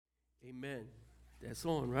Amen. That's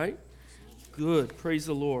on, right? Good. Praise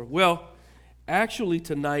the Lord. Well, actually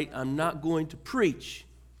tonight I'm not going to preach.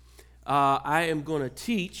 I am going to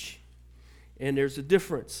teach, and there's a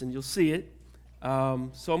difference, and you'll see it.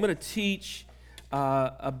 So I'm going to teach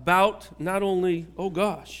about not only, oh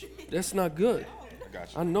gosh, that's not good.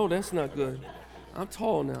 I know that's not good. I'm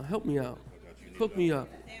tall now. Help me out. Hook me up.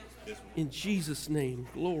 In Jesus' name,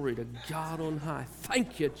 glory to God on high.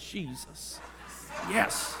 Thank you, Jesus.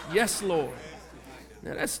 Yes. Yes, Lord.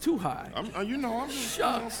 Now, that's too high. I'm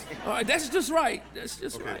Shucks. All right, that's just right. That's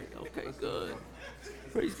just okay. right. Okay, good.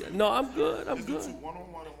 Praise God. No, I'm good. I'm good.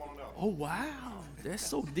 One-on-one and one-on-one. Oh, wow. That's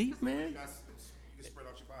so deep, man. You can spread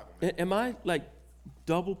out your Bible, man. Am I like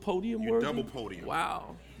double podium You're worthy? double podium.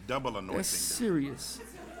 Wow. Double anointing. That's serious.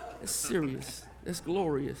 That's serious. That's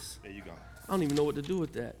glorious. There you go. I don't even know what to do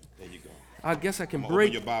with that. There you go. I guess I can I'm gonna break.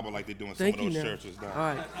 open your Bible like they do in some Thank of you those now. churches now.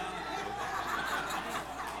 All right.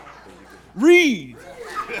 Read.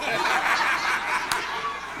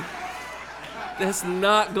 That's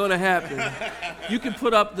not going to happen. You can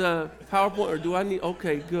put up the PowerPoint, or do I need?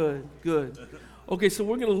 Okay, good. Okay, so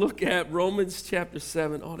we're going to look at Romans chapter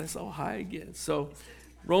 7. Oh, that's all high again. So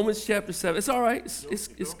Romans chapter 7. It's all right.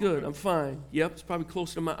 It's good. I'm fine. Yep, it's probably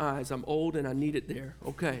closer to my eyes. I'm old and I need it there.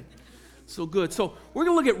 Okay. So good. So we're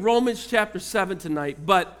going to look at Romans chapter 7 tonight.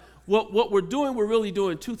 But what we're really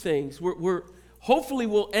doing two things. We're hopefully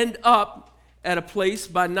we'll end up at a place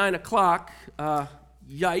by 9 o'clock,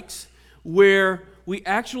 yikes, where we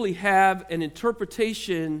actually have an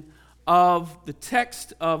interpretation of the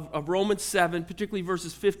text of Romans 7, particularly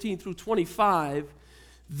verses 15 through 25,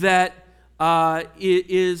 that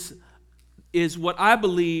is what I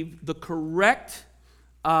believe the correct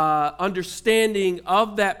understanding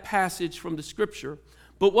of that passage from the Scripture.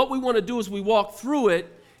 But what we want to do is we walk through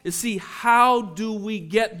it and see how do we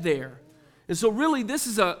get there. And so really this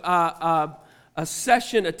is a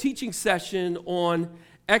teaching session on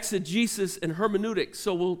exegesis and hermeneutics.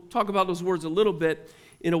 So we'll talk about those words a little bit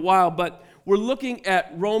in a while, but we're looking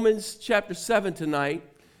at Romans chapter 7 tonight.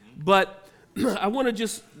 But I want to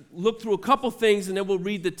just look through a couple things and then we'll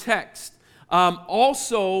read the text.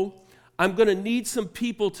 Also, I'm going to need some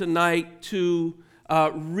people tonight to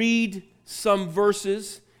read some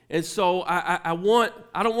verses. And so I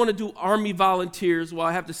don't want to do army volunteers while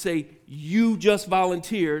I have to say, you just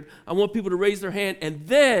volunteered. I want people to raise their hand. And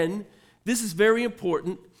then, this is very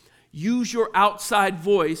important, use your outside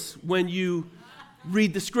voice when you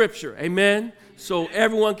read the Scripture. Amen? So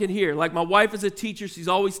everyone can hear. Like my wife is a teacher. She's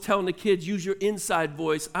always telling the kids, use your inside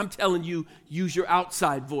voice. I'm telling you, use your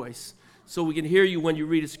outside voice. So we can hear you when you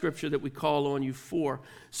read a Scripture that we call on you for.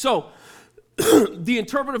 So, the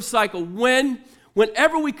interpretive cycle,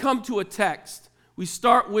 whenever we come to a text, we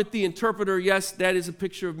start with the interpreter. Yes, that is a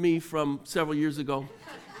picture of me from several years ago.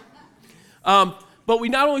 But we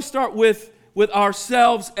not only start with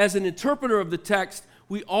ourselves as an interpreter of the text,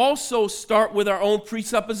 we also start with our own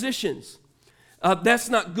presuppositions. That's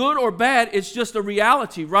not good or bad, it's just a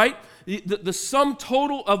reality, right? The sum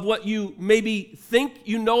total of what you maybe think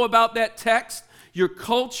you know about that text, your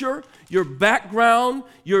culture, your background,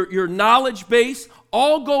 your knowledge base,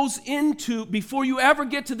 all goes into, before you ever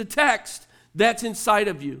get to the text, that's inside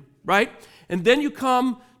of you, right? And then you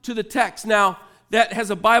come to the text. Now, that has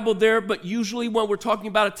a Bible there, but usually when we're talking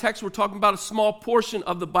about a text, we're talking about a small portion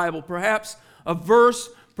of the Bible, perhaps a verse,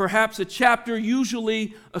 perhaps a chapter,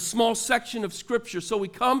 usually a small section of Scripture. So we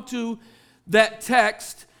come to that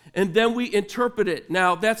text, and then we interpret it.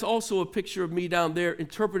 Now, that's also a picture of me down there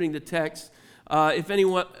interpreting the text. If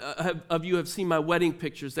anyone of you have seen my wedding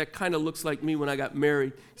pictures, that kind of looks like me when I got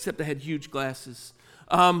married, except I had huge glasses.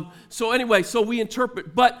 So we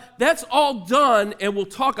interpret. But that's all done, and we'll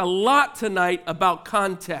talk a lot tonight about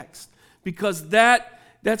context, because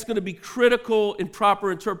that's going to be critical in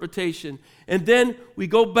proper interpretation. And then we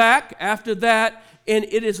go back after that, and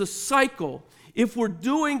it is a cycle. If we're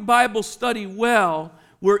doing Bible study well,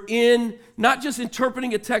 we're in not just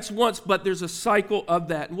interpreting a text once, but there's a cycle of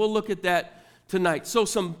that. And we'll look at that tonight. So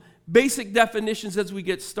some basic definitions as we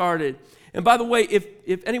get started. And by the way,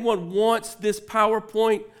 if anyone wants this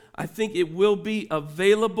PowerPoint, I think it will be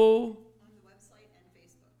available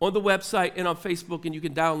on the website and on Facebook, and you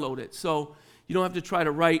can download it. So you don't have to try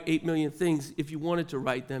to write 8 million things. If you wanted to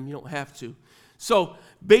write them, you don't have to. So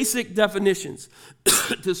basic definitions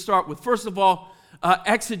to start with. First of all,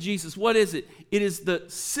 exegesis. What is it? It is the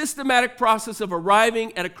systematic process of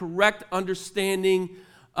arriving at a correct understanding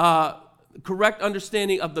of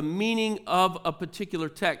the meaning of a particular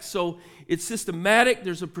text. So it's systematic,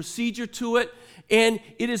 there's a procedure to it, and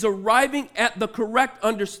it is arriving at the correct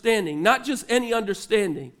understanding, not just any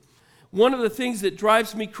understanding. one of the things that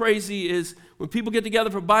drives me crazy is when people get together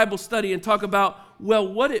for Bible study and talk about, well,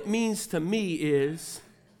 what it means to me is,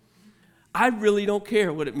 I really don't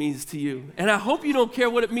care what it means to you. And I hope you don't care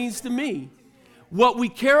what it means to me. What we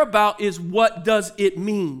care about is what does it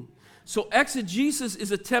mean. So exegesis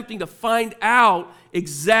is attempting to find out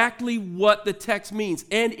exactly what the text means.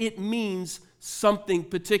 And it means something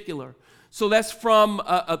particular. So that's from,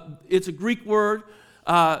 it's a Greek word,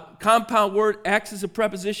 compound word. Ex is a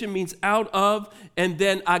preposition, means out of. And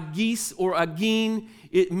then agis or agin,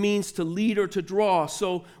 it means to lead or to draw.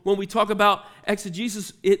 So when we talk about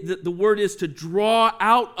exegesis, the word is to draw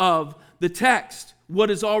out of the text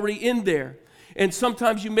what is already in there. And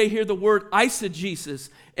sometimes you may hear the word eisegesis,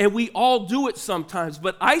 and we all do it sometimes.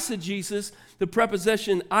 But eisegesis, the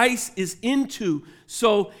preposition eis is into.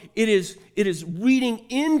 So it is reading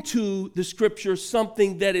into the scripture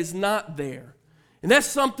something that is not there. And that's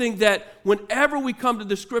something that whenever we come to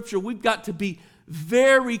the scripture, we've got to be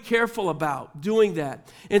very careful about doing that.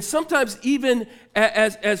 And sometimes even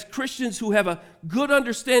as Christians who have a good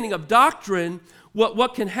understanding of doctrine,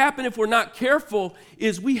 what can happen if we're not careful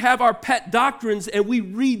is we have our pet doctrines and we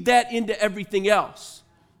read that into everything else,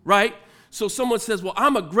 right? So someone says, well,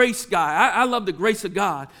 I'm a grace guy. I love the grace of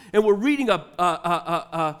God. And we're reading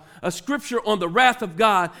a scripture on the wrath of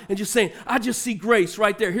God and just saying, I just see grace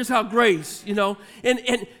right there. Here's how grace, you know.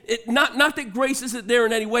 And not that grace isn't there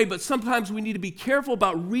in any way, but sometimes we need to be careful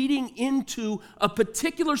about reading into a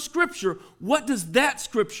particular scripture. What does that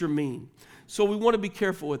scripture mean? So we want to be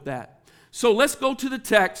careful with that. So let's go to the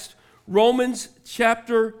text, Romans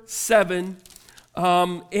chapter 7,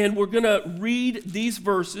 and we're going to read these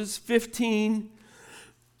verses, 15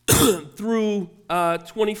 through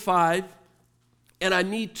 25, and I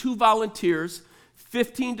need 2 volunteers,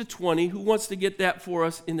 15 to 20. Who wants to get that for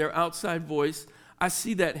us in their outside voice? I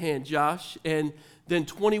see that hand, Josh. And then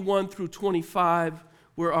 21 through 25,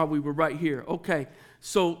 where are we? We're right here. Okay,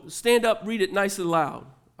 so stand up, read it nice and loud,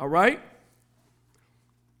 all right?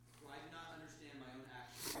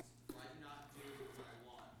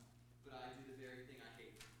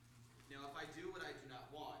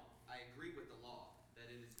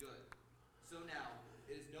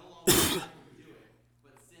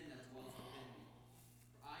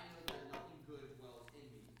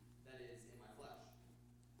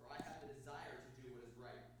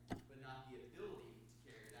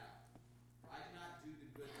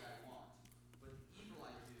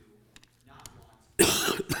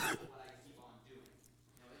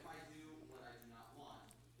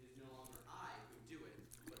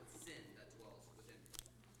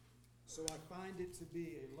 So I find it to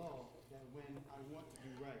be a law that when I want to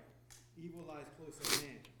do right, evil lies close at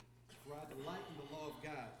hand. For I delight in the law of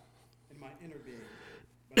God in my inner being.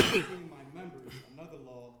 But I see in my members another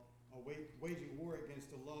law, waging war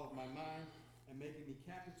against the law of my mind and making me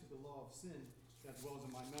captive to the law of sin that dwells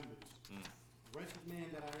in my members. Wretched man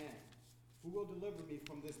that I am, who will deliver me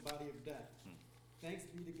from this body of death? Thanks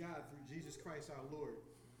be to God through Jesus Christ our Lord.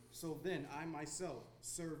 So then I myself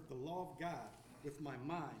serve the law of God with my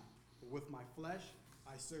mind. With my flesh,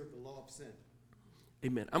 I serve the law of sin.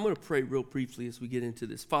 Amen. I'm going to pray real briefly as we get into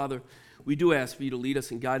this. Father, we do ask for you to lead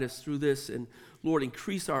us and guide us through this. And Lord,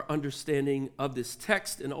 increase our understanding of this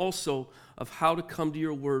text and also of how to come to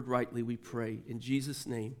your word rightly, we pray. In Jesus'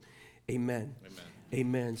 name, amen. Amen.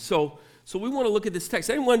 Amen. So we want to look at this text.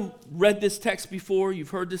 Anyone read this text before? You've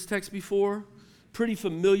heard this text before? Pretty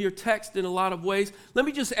familiar text in a lot of ways. Let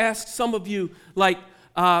me just ask some of you, like,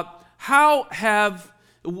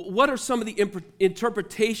 what are some of the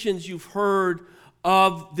interpretations you've heard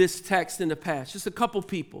of this text in the past? Just a couple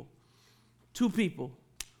people. 2 people.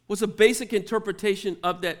 What's a basic interpretation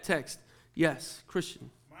of that text? Yes,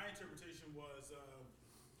 Christian. My interpretation was,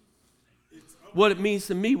 what it means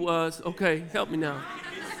to me was, okay, help me now.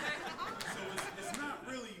 it's not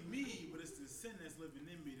really me, but it's the sin that's living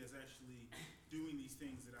in me that's actually doing these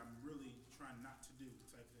things that I'm really trying not to do,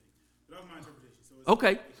 type thing. But that was my interpretation. So it's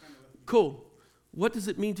okay, cool. What does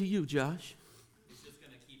it mean to you, Josh? It's just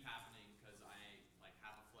going to keep happening because I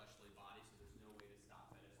have a fleshly body, so there's no way to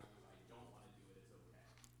stop it. As long as I don't want to do it, it's okay.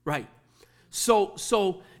 Right.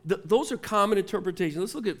 So those are common interpretations.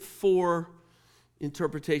 Let's look at 4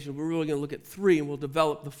 interpretations. We're really going to look at 3, and we'll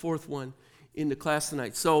develop the 4th one in the class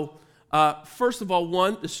tonight. So first of all,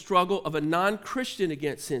 1, the struggle of a non-Christian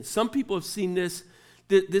against sin. Some people have seen this.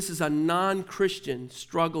 This is a non-Christian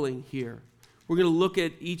struggling here. We're going to look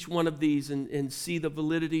at each one of these and see the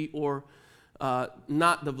validity or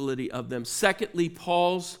not the validity of them. Secondly,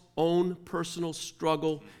 Paul's own personal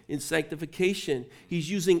struggle in sanctification. He's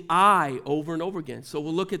using I over and over again. So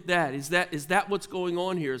we'll look at that. Is that what's going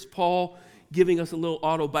on here? Is Paul giving us a little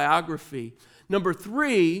autobiography. Number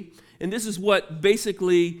 3, and this is what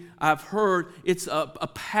basically I've heard, it's a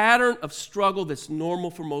pattern of struggle that's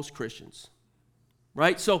normal for most Christians.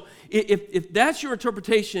 Right? So if that's your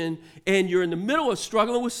interpretation and you're in the middle of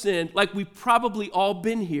struggling with sin, like we've probably all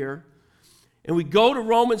been here, and we go to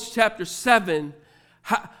Romans chapter 7,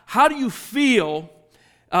 how do you feel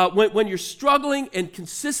when you're struggling and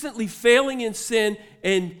consistently failing in sin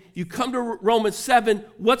and you come to Romans 7?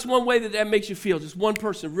 What's one way that makes you feel? Just one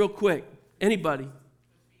person, real quick. Anybody?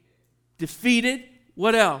 Defeated.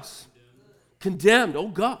 What else? Condemned. Oh,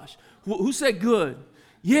 gosh. Who said good?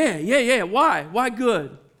 Yeah. Why? Why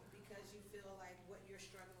good? Because you feel like what you're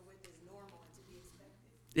struggling with is normal and to be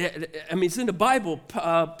expected. Yeah, I mean, it's in the Bible.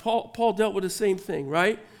 Paul dealt with the same thing,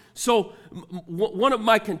 right? So one of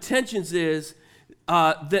my contentions is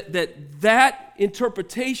that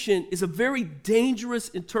interpretation is a very dangerous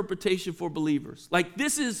interpretation for believers. Like,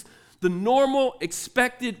 this is the normal,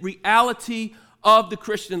 expected reality of the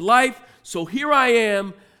Christian life. So here I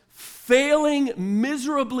am, failing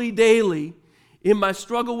miserably daily in my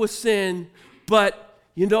struggle with sin, but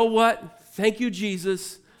you know what? Thank you,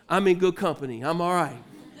 Jesus. I'm in good company. I'm all right.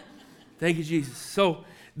 Thank you, Jesus. So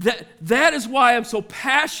that is why I'm so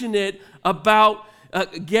passionate about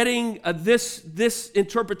getting this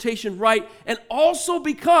interpretation right, and also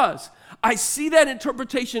because I see that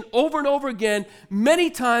interpretation over and over again, many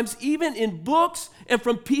times, even in books and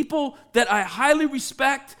from people that I highly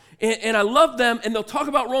respect, and I love them, and they'll talk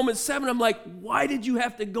about Romans 7. I'm like, why did you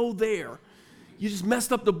have to go there? You just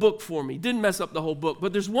messed up the book for me. Didn't mess up the whole book.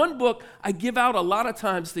 But there's one book I give out a lot of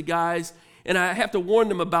times to guys, and I have to warn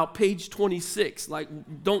them about page 26. Like,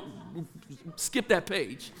 don't skip that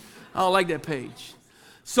page. I don't like that page.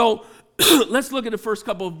 So let's look at the first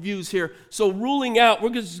couple of views here. So ruling out, we're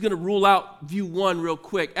just going to rule out view 1 real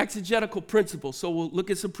quick. Exegetical principles. So we'll look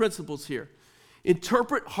at some principles here.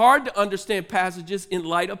 Interpret hard to understand passages in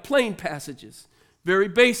light of plain passages. Very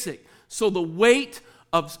basic. So the weight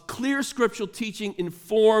of clear scriptural teaching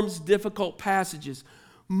informs difficult passages.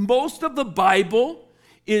 Most of the Bible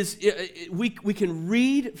is, we can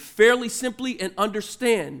read fairly simply and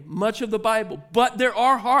understand much of the Bible, but there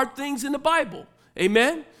are hard things in the Bible.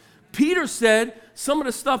 Amen? Peter said some of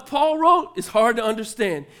the stuff Paul wrote is hard to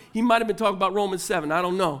understand. He might have been talking about Romans 7, I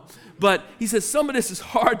don't know. But he says some of this is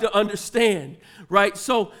hard to understand, right?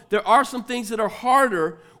 So there are some things that are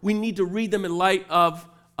harder. We need to read them in light of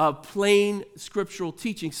plain scriptural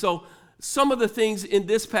teaching. So some of the things in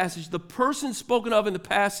this passage, the person spoken of in the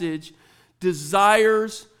passage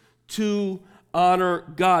desires to honor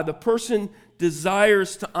God. The person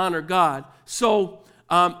desires to honor God. So,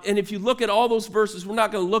 and if you look at all those verses, we're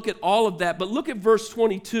not going to look at all of that, but look at verse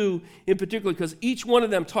 22 in particular, because each one of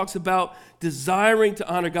them talks about desiring to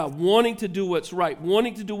honor God, wanting to do what's right,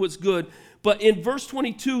 wanting to do what's good. But in verse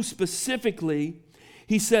 22 specifically,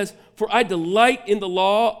 he says, "For I delight in the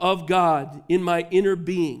law of God in my inner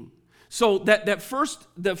being." So the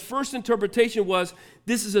first interpretation was,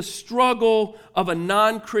 this is a struggle of a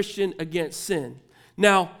non-Christian against sin.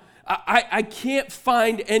 Now, I can't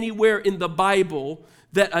find anywhere in the Bible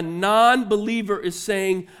that a non-believer is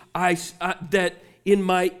saying that in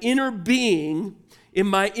my inner being, in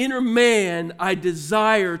my inner man, I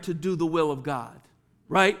desire to do the will of God,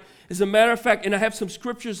 right? As a matter of fact, and I have some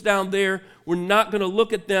scriptures down there, we're not going to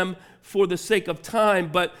look at them for the sake of time,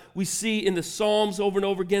 but we see in the Psalms over and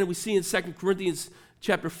over again, and we see in 2 Corinthians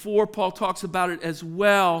chapter 4, Paul talks about it as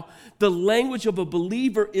well. The language of a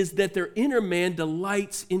believer is that their inner man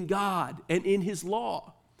delights in God and in his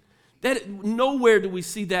law. That nowhere do we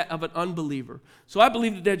see that of an unbeliever. So I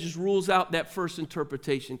believe that just rules out that first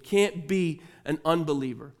interpretation. Can't be an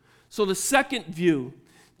unbeliever. So the second view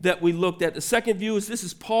that we looked at, the second view is this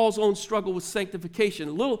is Paul's own struggle with sanctification.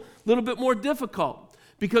 A little bit more difficult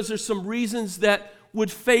because there's some reasons that would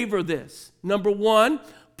favor this. Number one,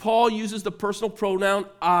 Paul uses the personal pronoun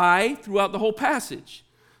I throughout the whole passage.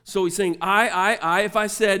 So he's saying I. If I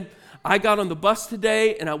said, I got on the bus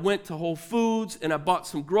today and I went to Whole Foods and I bought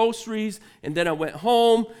some groceries and then I went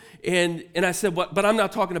home and I said, but I'm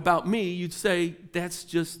not talking about me. You'd say, that's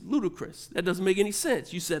just ludicrous. That doesn't make any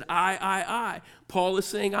sense. You said I. Paul is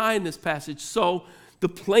saying I in this passage. So the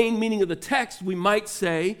plain meaning of the text, we might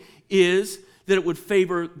say, is that it would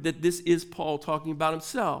favor that this is Paul talking about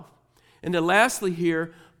himself. And then lastly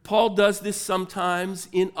here, Paul does this sometimes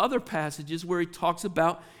in other passages where he talks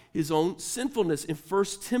about his own sinfulness. In 1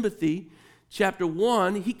 Timothy chapter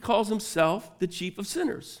 1, he calls himself the chief of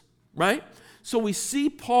sinners, right? So we see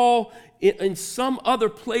Paul in some other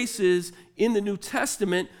places in the New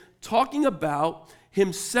Testament talking about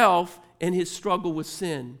himself and his struggle with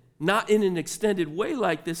sin, Not in an extended way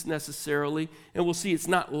like this necessarily, and we'll see it's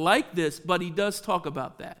not like this, but he does talk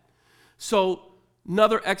about that. So,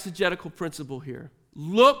 another exegetical principle here.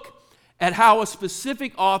 Look at how a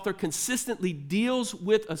specific author consistently deals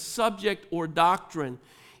with a subject or doctrine.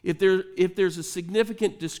 If there's a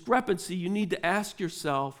significant discrepancy, you need to ask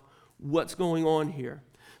yourself, what's going on here?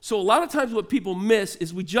 So a lot of times what people miss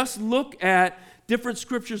is we just look at different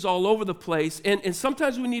scriptures all over the place, and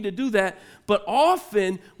sometimes we need to do that, but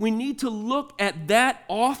often we need to look at that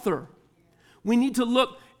author. We need to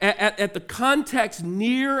look at the context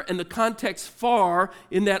near and the context far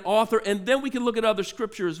in that author, and then we can look at other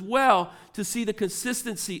scripture as well to see the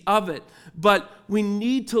consistency of it. But we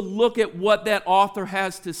need to look at what that author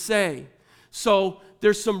has to say. So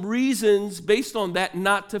there's some reasons based on that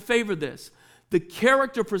not to favor this. The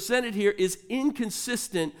character presented here is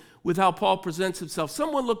inconsistent with how Paul presents himself.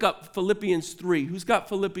 Someone look up Philippians 3. Who's got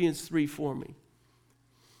Philippians 3 for me?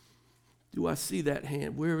 Do I see that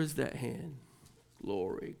hand? Where is that hand?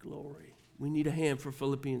 Glory, glory. We need a hand for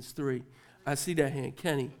Philippians 3. I see that hand.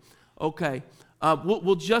 Kenny. Okay.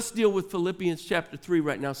 We'll just deal with Philippians chapter 3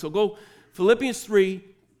 right now. So go Philippians 3,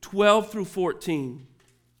 12 through 14.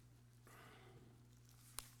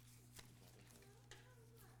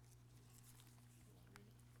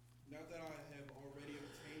 Not that I have already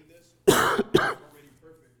obtained this, or already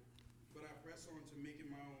perfect, but I press on to make it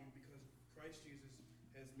my own because Christ Jesus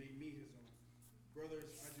has made me his own.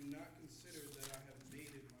 Brothers, I do not consider that I have made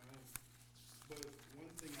it my own, but one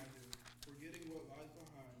thing I do, forgetting what lies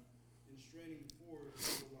behind and straining forward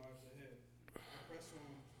to what lies ahead, I press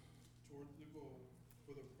on toward the goal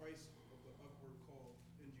for the price of the upward call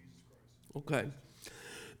in Jesus Christ. Okay.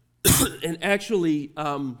 And actually,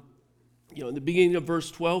 in the beginning of verse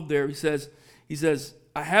 12 there, he says,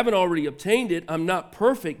 I haven't already obtained it. I'm not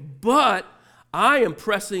perfect, but I am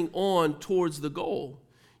pressing on towards the goal.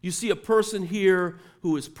 You see a person here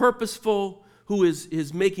who is purposeful, who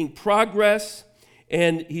is making progress.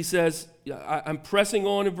 And he says, I'm pressing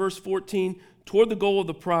on in verse 14 toward the goal of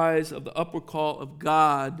the prize of the upward call of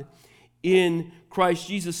God in Christ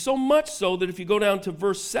Jesus. So much so that if you go down to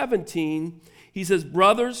verse 17, he says,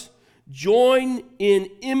 brothers, join in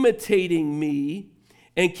imitating me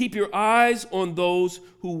and keep your eyes on those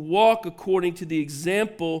who walk according to the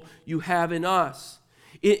example you have in us.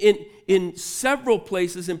 In several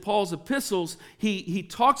places in Paul's epistles, he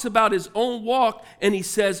talks about his own walk and he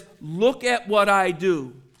says, look at what I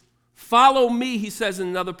do. Follow me, he says in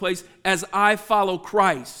another place, as I follow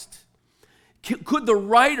Christ. Could the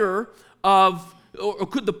writer of, or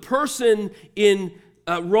could the person in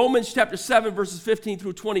Romans chapter 7, verses 15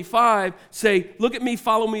 through 25 say, look at me,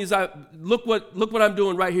 follow me as I, look what I'm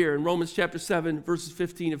doing right here in Romans chapter 7, verses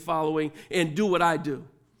 15 and following, and do what I do,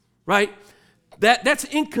 right? That's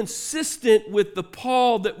inconsistent with the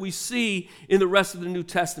Paul that we see in the rest of the New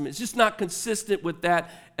Testament. It's just not consistent with that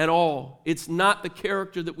at all. It's not the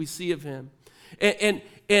character that we see of him. And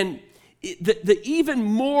the even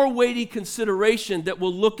more weighty consideration that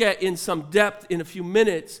we'll look at in some depth in a few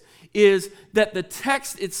minutes is that the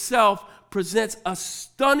text itself presents a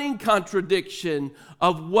stunning contradiction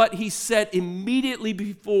of what he said immediately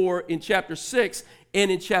before in chapter 6 and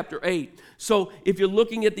in chapter 8. So if you're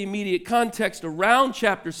looking at the immediate context around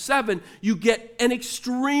chapter 7, you get an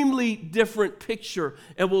extremely different picture,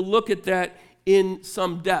 and we'll look at that in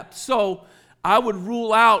some depth. So I would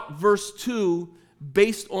rule out verse 2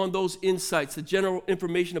 based on those insights. The general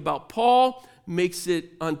information about Paul makes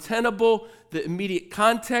it untenable. The immediate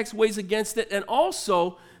context weighs against it, and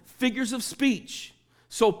also figures of speech.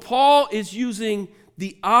 So Paul is using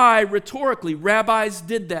the I rhetorically. Rabbis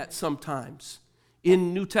did that sometimes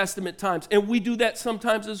in New Testament times, and we do that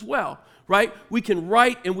sometimes as well, right? We can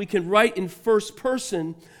write in first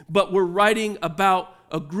person, but we're writing about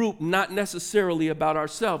a group, not necessarily about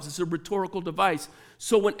ourselves. It's a rhetorical device.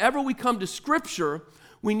 So whenever we come to Scripture,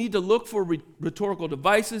 we need to look for rhetorical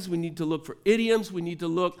devices. We need to look for idioms. We need to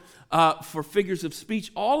look for figures of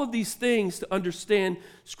speech. All of these things to understand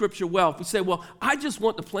Scripture well. If we say, well, I just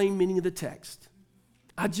want the plain meaning of the text.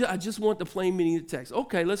 I just want the plain meaning of the text.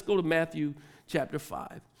 Okay, let's go to Matthew chapter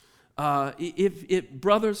 5.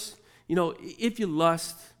 Brothers, if you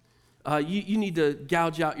lust, you need to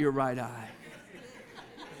gouge out your right eye.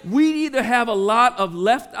 We either have a lot of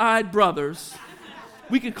left-eyed brothers.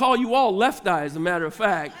 We could call you all left eye, as a matter of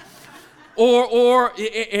fact, or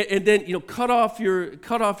then cut off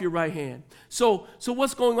your right hand. So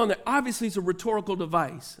what's going on there? Obviously, it's a rhetorical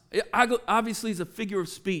device. Obviously, it's a figure of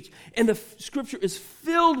speech, and the Scripture is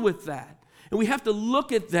filled with that. And we have to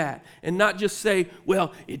look at that and not just say,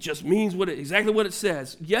 well, it just means exactly what it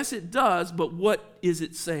says. Yes, it does, but what is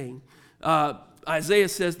it saying? Isaiah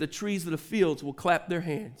says the trees of the fields will clap their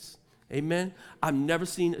hands. Amen? I've never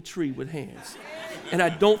seen a tree with hands. And I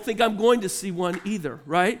don't think I'm going to see one either,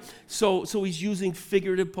 right? So he's using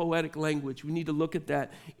figurative poetic language. We need to look at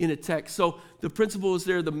that in a text. So the principle is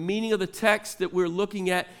there. The meaning of the text that we're looking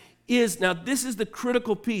at is, now this is the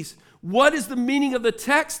critical piece. What is the meaning of the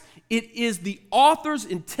text? It is the author's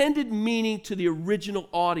intended meaning to the original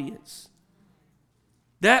audience.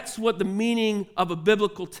 That's what the meaning of a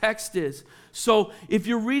biblical text is. So if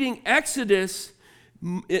you're reading Exodus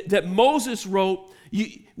that Moses wrote,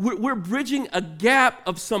 we're bridging a gap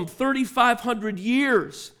of some 3,500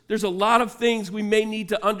 years. There's a lot of things we may need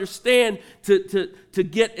to understand to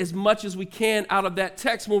get as much as we can out of that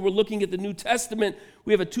text. When we're looking at the New Testament,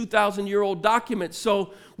 we have a 2,000-year-old document.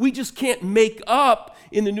 So we just can't make up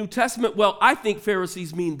in the New Testament, well, I think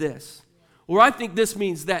Pharisees mean this. Or I think this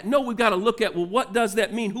means that. No, we've got to look at, well, what does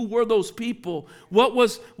that mean? Who were those people? What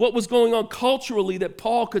was going on culturally that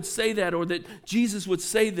Paul could say that or that Jesus would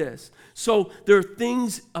say this? So there are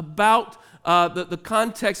things about the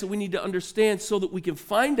context that we need to understand so that we can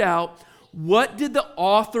find out what did the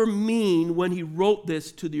author mean when he wrote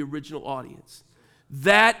this to the original audience.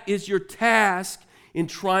 That is your task in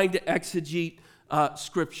trying to exegete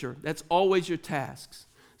Scripture. That's always your tasks.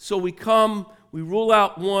 So we come, we rule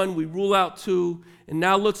out 1, we rule out 2, and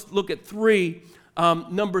now let's look at 3.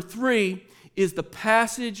 Number 3 is the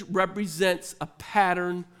passage represents a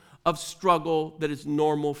pattern of struggle that is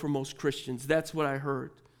normal for most Christians. That's what I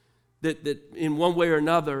heard. That in one way or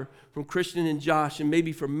another, from Christian and Josh, and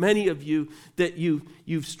maybe for many of you, that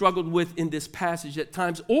you've struggled with in this passage at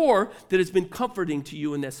times, or that it's been comforting to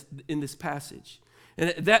you in this passage.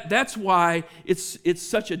 And that's why it's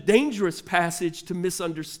such a dangerous passage to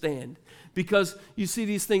misunderstand. Because you see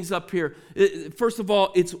these things up here. First of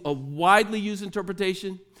all, it's a widely used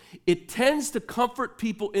interpretation. It tends to comfort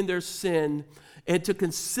people in their sin and to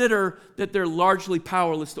consider that they're largely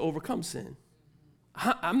powerless to overcome sin.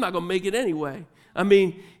 I'm not going to make it anyway. I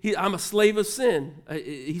mean, I'm a slave of sin.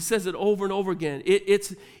 He says it over and over again.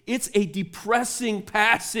 It's a depressing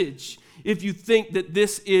passage if you think that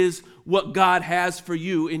this is what God has for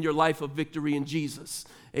you in your life of victory in Jesus.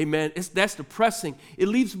 Amen. That's depressing. It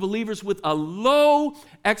leaves believers with a low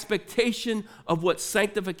expectation of what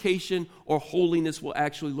sanctification or holiness will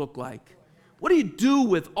actually look like. What do you do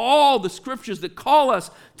with all the scriptures that call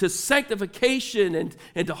us to sanctification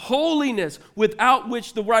and to holiness, without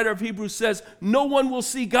which the writer of Hebrews says no one will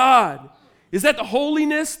see God? Is that the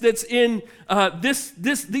holiness that's in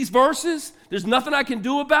these verses? There's nothing I can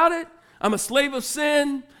do about it. I'm a slave of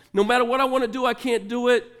sin. No matter what I want to do, I can't do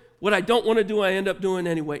it. What I don't want to do, I end up doing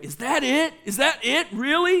anyway. Is that it? Is that it,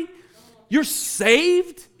 really? You're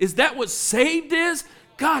saved? Is that what saved is?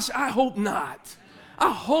 Gosh, I hope not.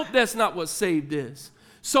 I hope that's not what saved is.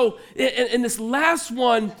 So, and this last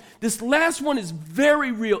one is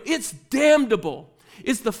very real. It's damnable.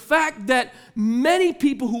 It's the fact that many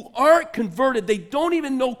people who aren't converted, they don't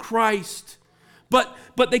even know Christ. But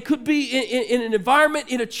they could be in an environment,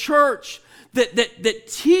 in a church that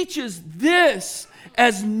teaches this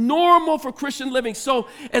as normal for Christian living. So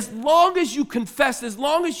as long as you confess, as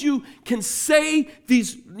long as you can say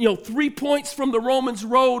these 3 points from the Romans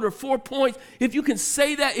road or 4 points, if you can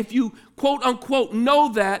say that, if you quote unquote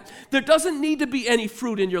know that, there doesn't need to be any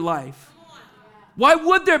fruit in your life. Why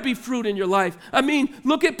would there be fruit in your life? I mean,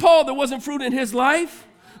 look at Paul. There wasn't fruit in his life.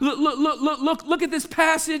 Look at this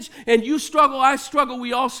passage, and you struggle, I struggle,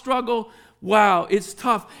 we all struggle. Wow, it's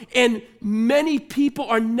tough. And many people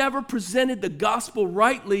are never presented the gospel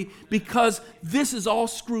rightly because this is all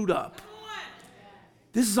screwed up.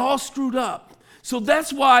 This is all screwed up. So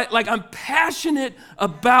that's why, I'm passionate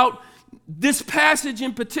about this passage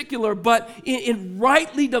in particular, but in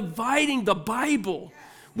rightly dividing the Bible.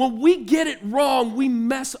 When we get it wrong, we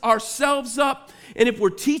mess ourselves up. And if we're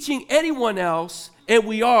teaching anyone else, and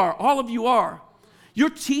we are, all of you are, you're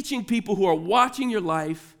teaching people who are watching your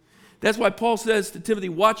life. That's why Paul says to Timothy,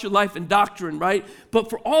 watch your life and doctrine, right? But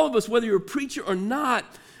for all of us, whether you're a preacher or not,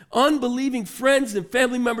 unbelieving friends and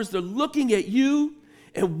family members, they're looking at you,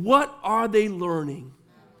 and what are they learning?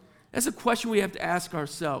 That's a question we have to ask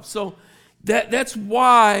ourselves. So that's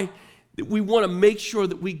why we want to make sure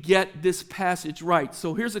that we get this passage right.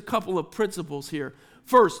 So here's a couple of principles here.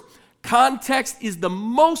 First, context is the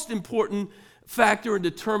most important factor in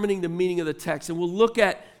determining the meaning of the text. And we'll look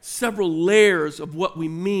at several layers of what we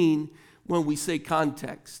mean when we say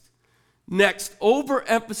context. Next,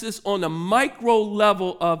 overemphasis on the micro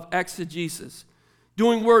level of exegesis.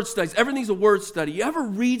 Doing word studies. Everything's a word study. You ever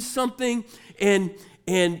read something and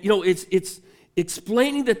it's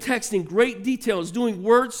explaining the text in great detail. It's doing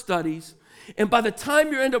word studies. And by the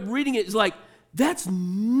time you end up reading it, it's like, That's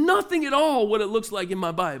nothing at all what it looks like in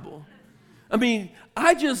my Bible. I mean,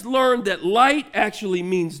 I just learned that light actually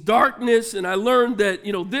means darkness, and I learned that,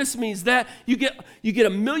 this means that. You get a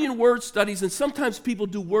million word studies, and sometimes people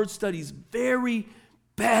do word studies very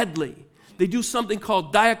badly. They do something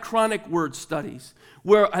called diachronic word studies,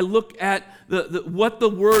 where I look at what the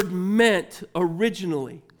word meant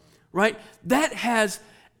originally, right? That has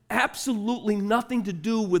absolutely nothing to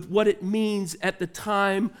do with what it means at the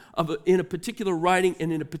time in a particular writing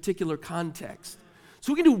and in a particular context.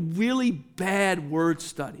 So we can do really bad word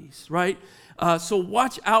studies, right? So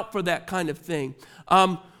watch out for that kind of thing.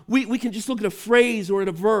 We can just look at a phrase or at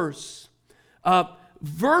a verse.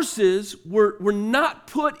 Verses were not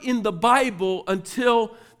put in the Bible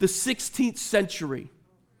until the 16th century.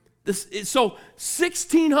 So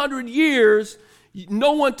 1,600 years,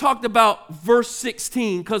 no one talked about verse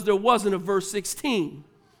 16 because there wasn't a verse 16.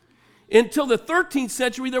 Until the 13th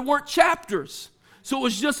century, there weren't chapters. So it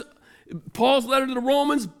was just Paul's letter to the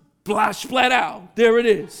Romans, splat out. There it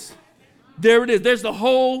is. There it is. There's the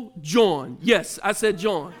whole John. Yes, I said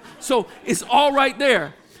John. So it's all right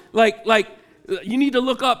there. Like you need to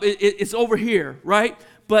look up. It's over here, right?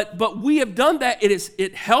 But we have done that.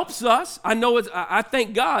 It helps us. I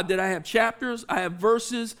thank God that I have chapters, I have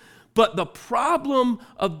verses. But the problem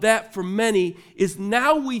of that for many is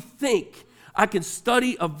now we think I can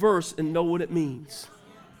study a verse and know what it means.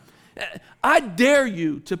 I dare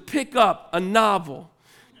you to pick up a novel,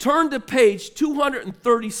 turn to page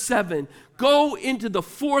 237, go into the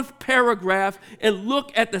 4th paragraph and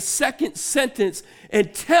look at the 2nd sentence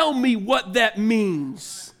and tell me what that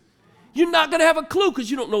means. You're not going to have a clue because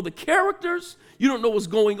you don't know the characters, you don't know what's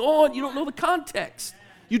going on, you don't know the context.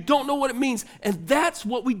 You don't know what it means. And that's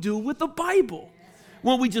what we do with the Bible.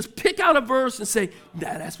 When we just pick out a verse and say,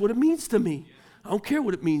 that's what it means to me. I don't care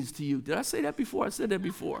what it means to you. Did I say that before? I said that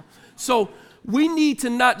before. So we need to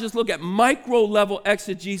not just look at micro-level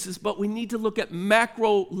exegesis, but we need to look at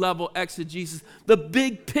macro-level exegesis, the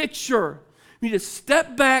big picture. We need to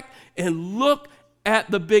step back and look at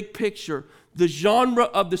the big picture, the genre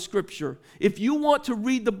of the Scripture. If you want to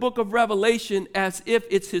read the book of Revelation as if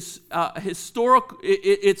it's historical,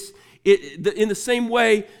 in the same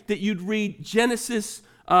way that you'd read Genesis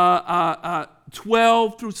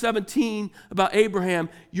 12 through 17 about Abraham,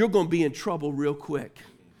 you're going to be in trouble real quick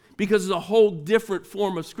because it's a whole different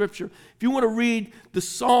form of Scripture. If you want to read the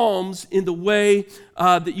Psalms in the way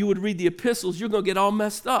that you would read the epistles, you're going to get all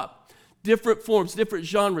messed up. Different forms, different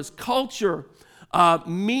genres, culture,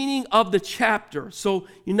 meaning of the chapter. So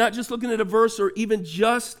you're not just looking at a verse or even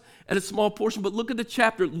just at a small portion, but look at the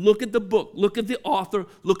chapter, look at the book, look at the author,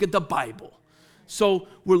 look at the Bible. So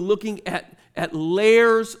we're looking at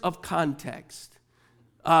layers of context.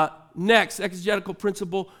 Next, exegetical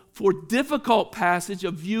principle, for difficult passage,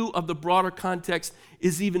 a view of the broader context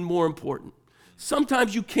is even more important.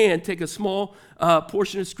 Sometimes you can take a small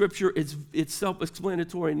portion of Scripture, it's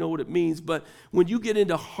self-explanatory, know what it means, but when you get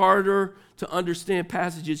into harder to understand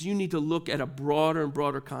passages, you need to look at a broader and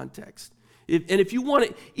broader context. If you want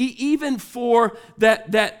to, even for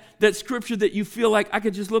that Scripture that you feel like I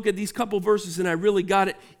could just look at these couple verses and I really got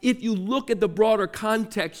it, if you look at the broader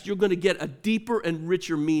context, you're going to get a deeper and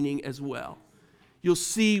richer meaning as well. You'll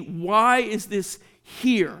see, why is this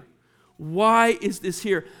here? Why is this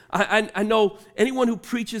here? I know anyone who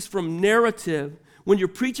preaches from narrative, when you're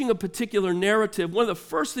preaching a particular narrative, one of the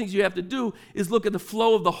first things you have to do is look at the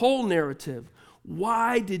flow of the whole narrative.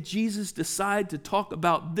 Why did Jesus decide to talk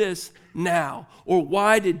about this now? Or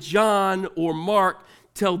why did John or Mark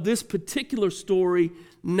tell this particular story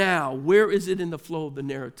now? Where is it in the flow of the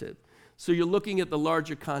narrative? So you're looking at the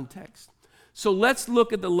larger context. So let's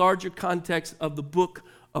look at the larger context of the book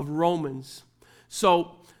of Romans.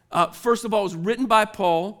 So first of all, it was written by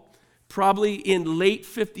Paul, probably in late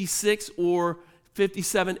 56 or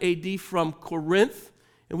 57 AD from Corinth.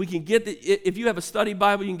 And we can get if you have a study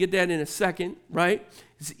Bible, you can get that in a second, right?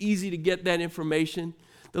 It's easy to get that information.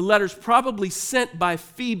 The letter's probably sent by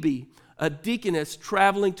Phoebe, a deaconess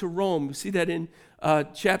traveling to Rome. You see that in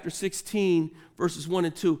chapter 16, verses 1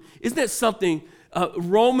 and 2. Isn't that something?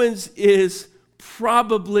 Romans is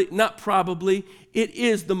it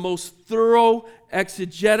is the most thorough,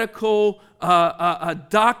 exegetical,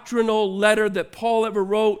 doctrinal letter that Paul ever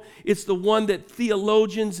wrote. It's the one that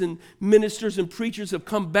theologians and ministers and preachers have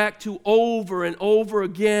come back to over and over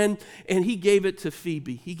again. And he gave it to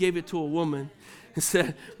Phoebe. He gave it to a woman and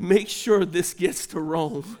said, make sure this gets to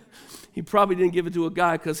Rome. He probably didn't give it to a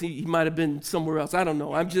guy because he might have been somewhere else. I don't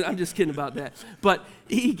know. I'm just kidding about that. But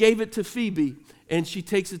he gave it to Phoebe. and she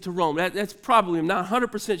takes it to Rome. That's probably, I'm not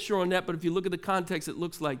 100% sure on that, but if you look at the context, it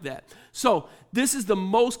looks like that. So this is the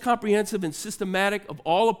most comprehensive and systematic of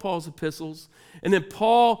all of Paul's epistles. And then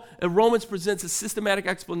Paul in Romans presents a systematic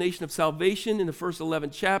explanation of salvation in the first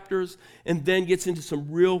 11 chapters, and then gets into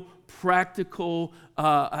some real practical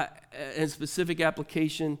and specific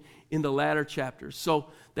application in the latter chapters. So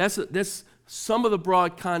that's some of the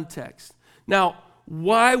broad context. Now,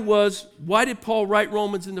 why did Paul write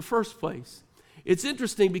Romans in the first place? It's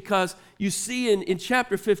interesting because you see in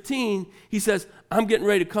chapter 15, he says, I'm getting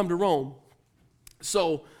ready to come to Rome.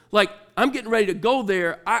 So, I'm getting ready to go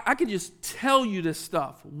there. I can just tell you this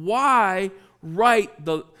stuff. Why write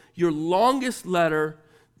your longest letter?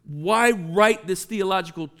 Why write this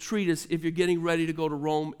theological treatise if you're getting ready to go to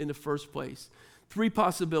Rome in the first place? 3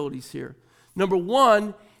 possibilities here. Number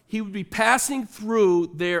 1, he would be passing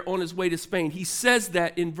through there on his way to Spain. He says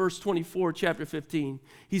that in verse 24, chapter 15.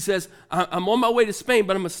 He says, I'm on my way to Spain,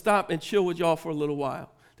 but I'm going to stop and chill with y'all for a little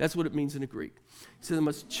while. That's what it means in the Greek. He says, I'm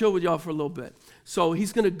going to chill with y'all for a little bit. So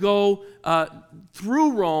he's going to go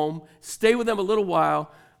through Rome, stay with them a little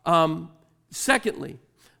while. Secondly,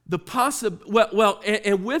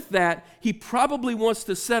 and with that, he probably wants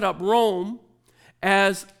to set up Rome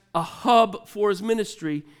as a hub for his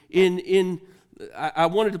ministry I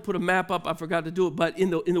wanted to put a map up, I forgot to do it, but in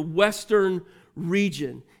the western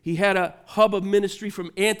region. He had a hub of ministry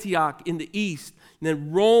from Antioch in the east, and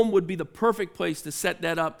then Rome would be the perfect place to set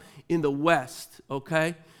that up in the west,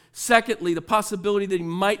 okay? Secondly, the possibility that he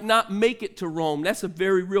might not make it to Rome. That's a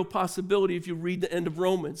very real possibility if you read the end of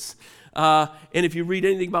Romans. And if you read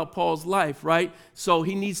anything about Paul's life, right? So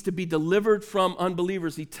he needs to be delivered from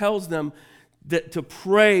unbelievers. He tells them that to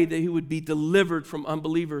pray that he would be delivered from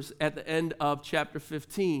unbelievers at the end of chapter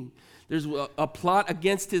 15. There's a plot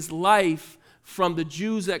against his life from the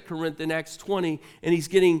Jews at Corinth in Acts 20, and he's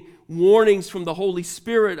getting warnings from the Holy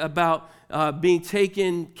Spirit about being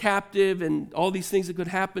taken captive and all these things that could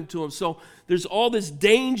happen to him. So there's all this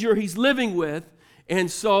danger he's living with,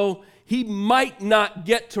 and so he might not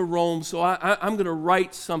get to Rome, so I'm going to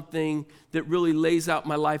write something that really lays out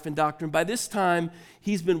my life and doctrine. By this time,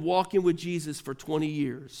 he's been walking with Jesus for 20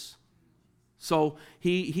 years. So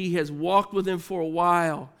he has walked with him for a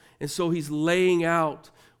while, and so he's laying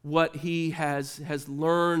out what he has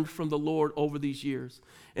learned from the Lord over these years.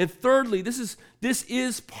 And thirdly, this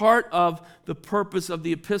is part of the purpose of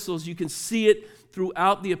the epistles. You can see it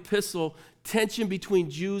throughout the epistle, tension between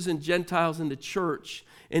Jews and Gentiles in the church,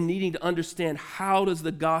 and needing to understand how does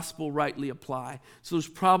the gospel rightly apply. So there's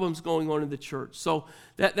problems going on in the church. So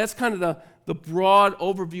that's kind of the broad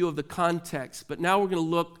overview of the context. But now we're going to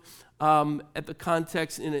look at the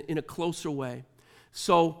context in a closer way.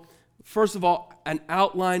 So first of all, an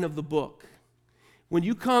outline of the book. When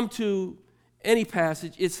you come to any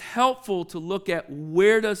passage, it's helpful to look at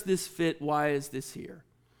where does this fit, why is this here?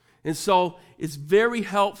 And so it's very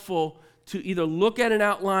helpful to either look at an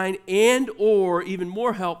outline and or even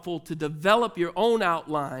more helpful to develop your own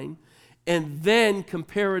outline and then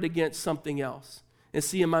compare it against something else and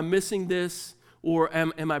see, am I missing this or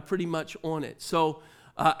am I pretty much on it? So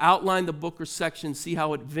outline the book or section, see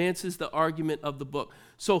how it advances the argument of the book.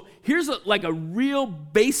 So here's a real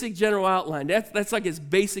basic general outline. That's like as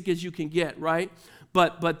basic as you can get, right?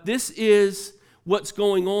 But this is what's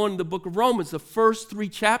going on in the book of Romans. The first 3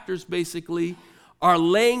 chapters basically are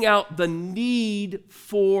laying out the need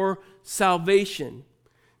for salvation.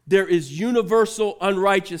 There is universal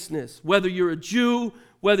unrighteousness. Whether you're a Jew,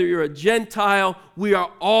 whether you're a Gentile, we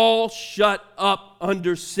are all shut up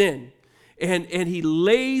under sin. And he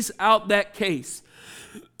lays out that case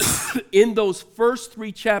in those first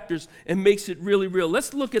 3 chapters and makes it really real.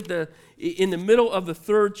 Let's look at in the middle of the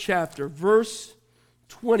 3rd chapter, verse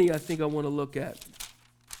 20, I think I want to look at.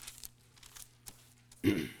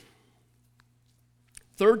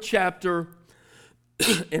 3rd chapter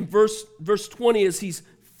and verse 20, as he's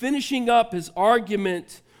finishing up his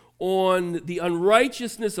argument on the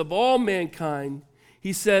unrighteousness of all mankind,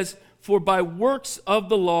 he says, "For by works of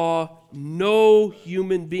the law, no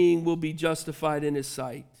human being will be justified in his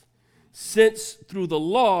sight, since through the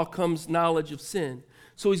law comes knowledge of sin."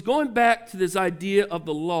 So he's going back to this idea of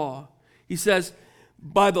the law. He says,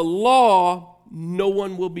 by the law, no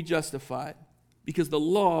one will be justified, because the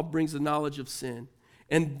law brings the knowledge of sin.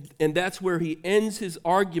 And that's where he ends his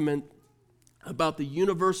argument about the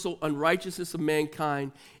universal unrighteousness of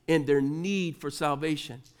mankind and their need for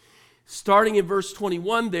salvation. Starting in verse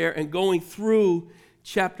 21 there and going through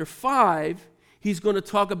chapter 5, he's going to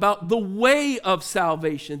talk about the way of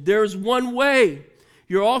salvation. There's one way.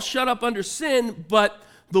 You're all shut up under sin, but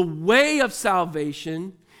the way of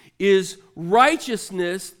salvation is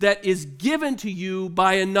righteousness that is given to you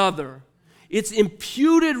by another. It's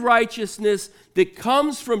imputed righteousness that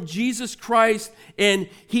comes from Jesus Christ, and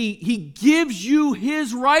he gives you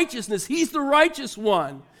his righteousness. He's the righteous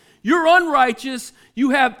one. You're unrighteous,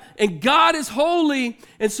 and God is holy,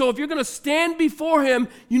 and so if you're going to stand before him,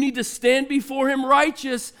 you need to stand before him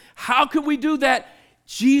righteous. How can we do that?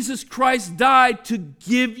 Jesus Christ died to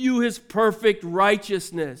give you his perfect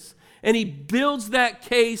righteousness. And he builds that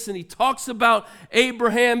case, and he talks about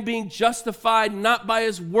Abraham being justified not by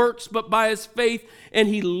his works but by his faith, and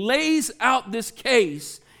he lays out this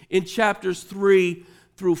case in chapters 3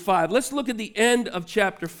 through 5. Let's look at the end of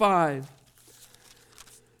chapter 5.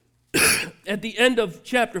 At the end of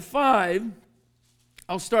chapter 5,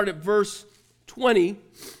 I'll start at verse 20.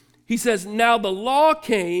 He says, now the law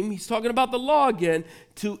came, he's talking about the law again,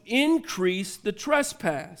 to increase the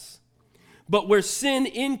trespass. But where sin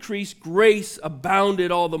increased, grace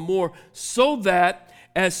abounded all the more, so that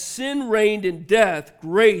as sin reigned in death,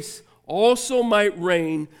 grace also might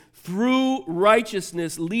reign through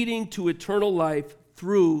righteousness, leading to eternal life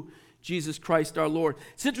through Jesus Christ our Lord.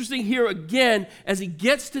 It's interesting here again, as he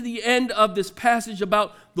gets to the end of this passage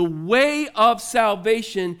about the way of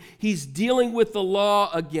salvation, he's dealing with the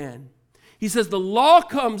law again. He says the law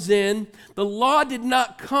comes in. The law did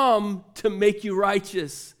not come to make you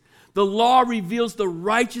righteous. The law reveals the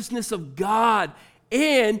righteousness of God,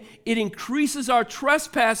 and it increases our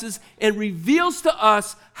trespasses and reveals to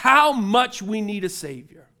us how much we need a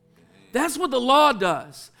Savior. That's what the law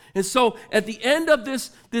does. And so at the end of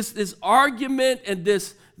this argument and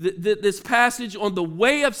this passage on the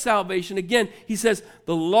way of salvation, again, he says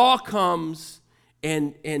the law comes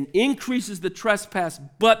and increases the trespass.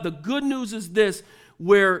 But the good news is this,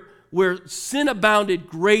 where sin abounded,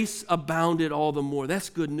 grace abounded all the more. That's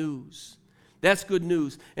good news. That's good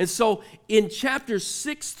news. And so in chapters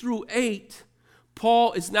 6 through 8,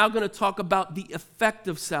 Paul is now going to talk about the effect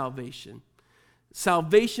of salvation.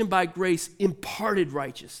 Salvation by grace, imparted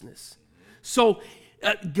righteousness. So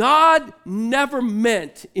God never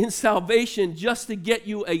meant in salvation just to give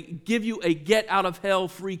you a get out of hell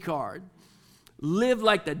free card. Live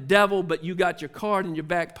like the devil, but you got your card in your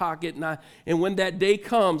back pocket, and when that day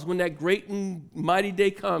comes, when that great and mighty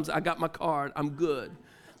day comes, I got my card, I'm good.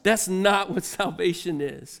 That's not what salvation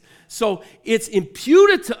is. So it's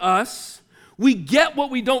imputed to us. We get what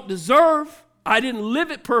we don't deserve. I didn't live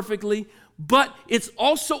it perfectly, but it's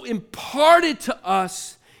also imparted to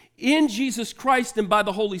us in Jesus Christ and by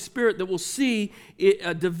the Holy Spirit that we'll see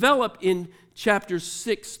it develop in chapters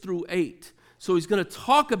 6 through 8. So he's going to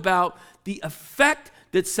talk about the effect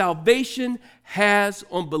that salvation has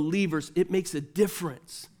on believers. It makes a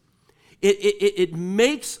difference. It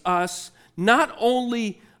makes us not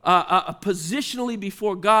only positionally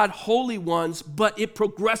before God holy ones, but it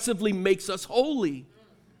progressively makes us holy.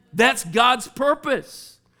 That's God's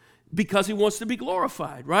purpose, because he wants to be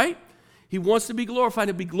glorified, right? He wants to be glorified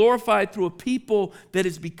and be glorified through a people that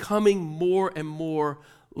is becoming more and more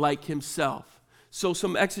like himself. So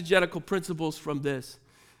some exegetical principles from this.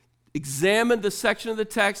 Examine the section of the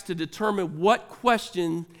text to determine what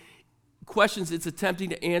questions it's attempting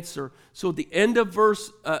to answer. So at the end of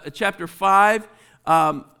chapter 5,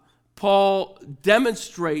 Paul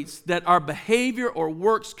demonstrates that our behavior or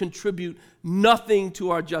works contribute nothing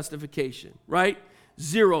to our justification, right?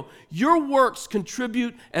 0. Your works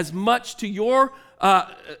contribute as much to your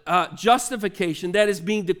justification, that is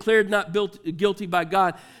being declared not guilty by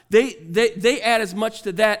God. They add as much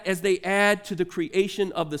to that as they add to the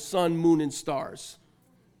creation of the sun, moon, and stars.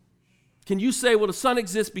 Can you say, well, the sun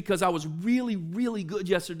exists because I was really, really good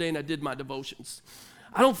yesterday and I did my devotions?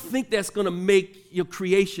 I don't think that's going to make your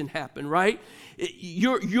creation happen, right?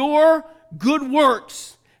 Your good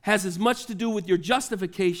works has as much to do with your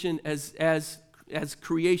justification as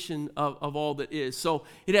creation of all that is. So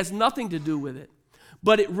it has nothing to do with it.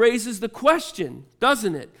 But it raises the question,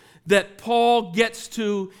 doesn't it, that Paul gets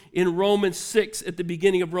to in Romans 6, at the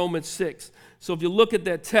beginning of Romans 6. So if you look at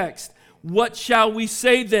that text, what shall we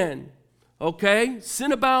say then? Okay,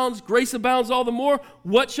 sin abounds, grace abounds all the more.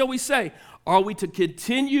 What shall we say? Are we to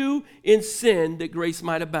continue in sin that grace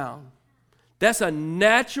might abound? That's a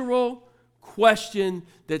natural question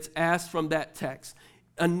that's asked from that text.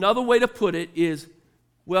 Another way to put it is,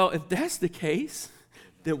 well, if that's the case,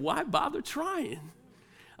 then why bother trying?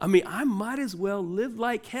 I mean, I might as well live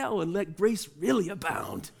like hell and let grace really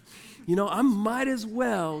abound. You know, I might as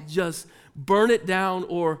well just burn it down.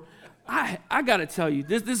 Or I got to tell you,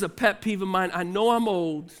 this is a pet peeve of mine. I know I'm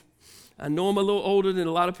old. I know I'm a little older than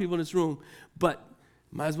a lot of people in this room, but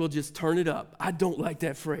might as well just turn it up. I don't like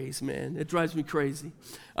that phrase, man. It drives me crazy.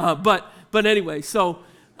 But anyway, so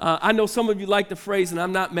I know some of you like the phrase, and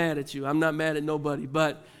I'm not mad at you. I'm not mad at nobody,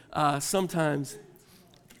 but sometimes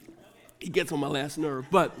it gets on my last nerve.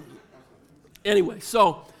 But anyway,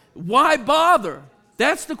 so why bother?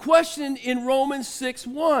 That's the question in Romans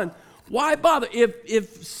 6:1. Why bother?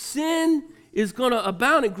 If sin is going to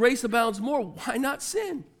abound and grace abounds more, why not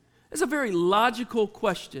sin? That's a very logical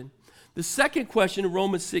question. The second question in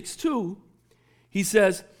Romans 6:2, he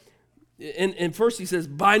says, and first he says,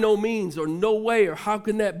 by no means or no way or how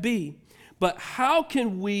can that be? But how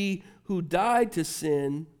can we who died to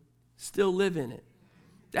sin still live in it?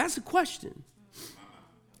 That's the question.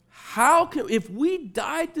 How can, if we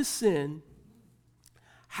died to sin,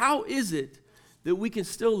 how is it that we can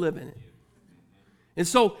still live in it? And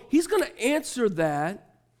so he's going to answer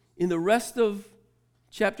that in the rest of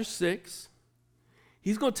chapter 6.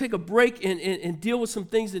 He's going to take a break and deal with some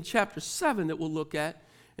things in chapter 7 that we'll look at.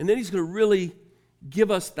 And then he's going to really give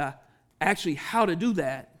us the actually how to do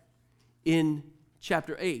that in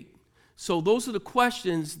chapter 8. So those are the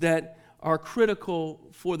questions that are critical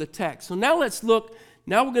for the text. So now let's look.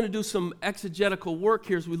 Now we're going to do some exegetical work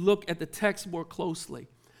here as we look at the text more closely.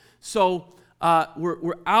 So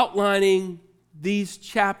we're outlining these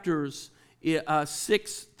chapters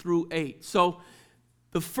 6 through 8. So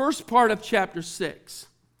the first part of chapter 6,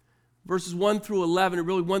 verses 1 through 11, and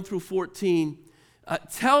really 1 through 14,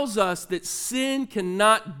 tells us that sin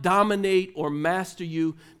cannot dominate or master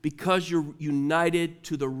you because you're united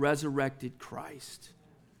to the resurrected Christ.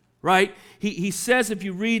 Right? He says, if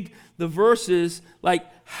you read the verses, like,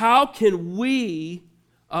 how can we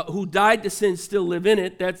who died to sin still live in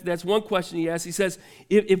it? That's one question he asks. He says,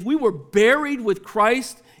 if we were buried with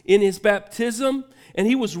Christ in his baptism, and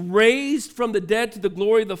he was raised from the dead to the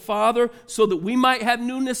glory of the Father so that we might have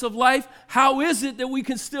newness of life, how is it that we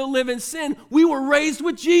can still live in sin? We were raised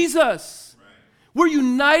with Jesus. Right. We're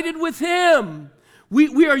united with him.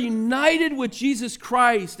 We are united with Jesus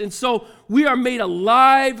Christ, and so we are made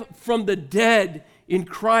alive from the dead in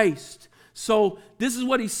Christ. So this is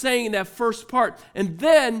what he's saying in that first part. And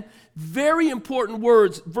then, very important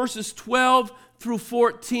words, verses 12 through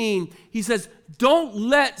 14. He says, don't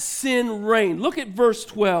let sin reign. Look at verse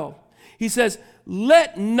 12. He says,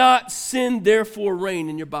 let not sin therefore reign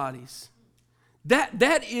in your bodies.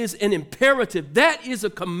 That is an imperative. That is a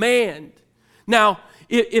command. Now,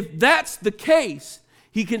 if that's the case,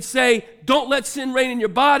 he can say, don't let sin reign in your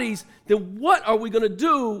bodies. Then what are we going to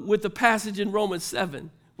do with the passage in Romans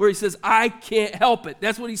 7 where he says, I can't help it?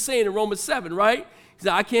 That's what he's saying in Romans 7, right? He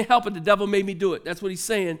said, I can't help it. The devil made me do it. That's what he's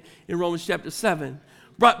saying in Romans chapter 7.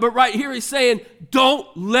 But right here he's saying, don't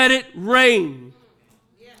let it reign.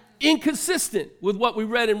 Yeah. Inconsistent with what we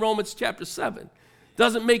read in Romans chapter 7.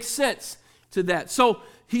 Doesn't make sense to that. So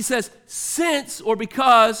he says, since or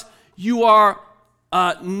because you are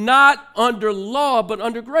not under law but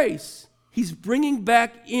under grace. He's bringing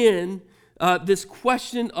back in this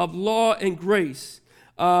question of law and grace.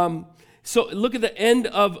 So look at the end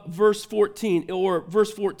of verse 14, or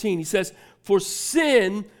verse 14. He says, for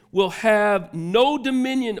sin will have no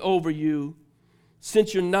dominion over you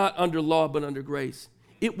since you're not under law but under grace.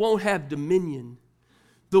 It won't have dominion.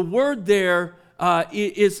 The word there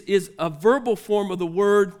is a verbal form of the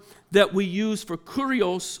word that we use for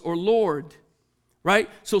kurios or Lord. Right?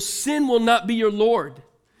 So sin will not be your Lord.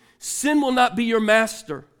 Sin will not be your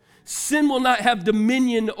master. Sin will not have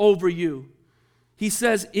dominion over you. He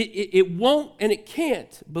says it won't and it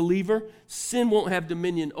can't, believer. Sin won't have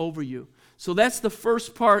dominion over you. So that's the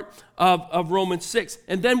first part of Romans 6.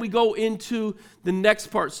 And then we go into the next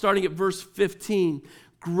part, starting at verse 15.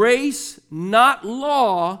 Grace, not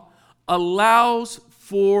law, allows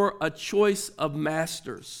for a choice of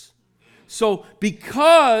masters. So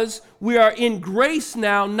because we are in grace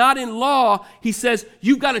now, not in law, he says,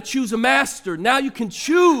 you've got to choose a master. Now you can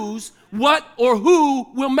choose what or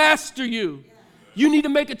who will master you. You need to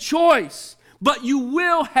make a choice, but you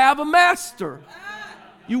will have a master.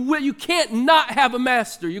 You can't not have a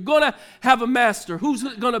master. You're going to have a master. Who's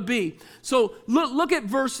it going to be? So look at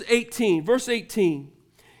verse 18. Verse 18,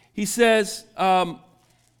 he says, and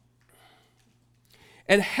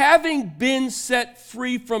having been set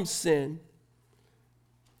free from sin,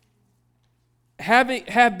 having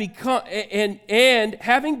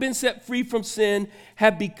been set free from sin,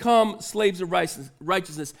 have become slaves of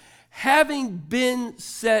righteousness. Having been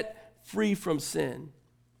set free from sin.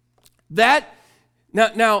 That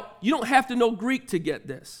now you don't have to know Greek to get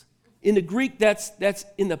this. In the Greek,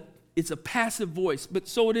 it's a passive voice, but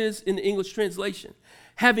so it is in the English translation.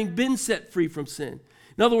 Having been set free from sin.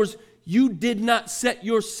 In other words, you did not set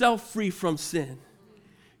yourself free from sin.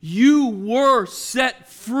 You were set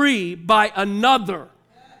free by another.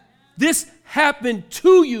 This happened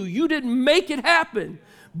to you. You didn't make it happen.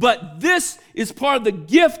 But this is part of the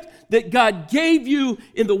gift that God gave you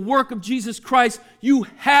in the work of Jesus Christ. You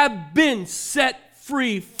have been set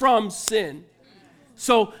free from sin.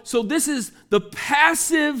 So this is the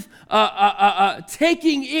passive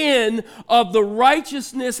taking in of the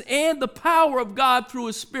righteousness and the power of God through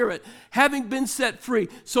His Spirit, having been set free.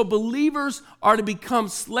 So believers are to become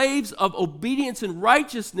slaves of obedience and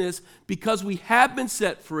righteousness because we have been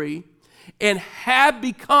set free and have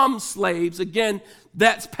become slaves. Again,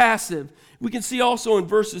 that's passive. We can see also in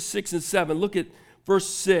verses 6 and 7. Look at verse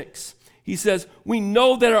 6. He says, we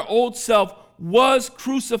know that our old self was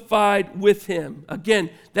crucified with Him.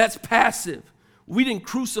 Again, that's passive. We didn't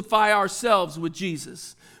crucify ourselves with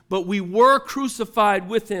Jesus, but we were crucified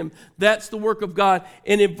with Him. That's the work of God.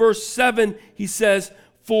 And in verse 7, he says,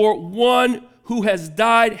 for one who has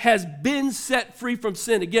died has been set free from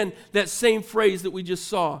sin. Again, that same phrase that we just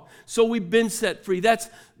saw. So we've been set free. That's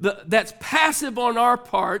passive on our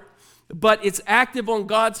part, but it's active on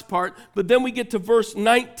God's part. But then we get to verse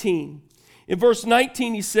 19. In verse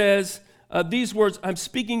 19, he says, these words, I'm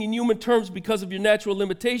speaking in human terms because of your natural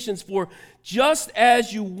limitations, for just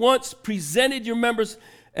as you once presented your members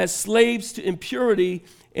as slaves to impurity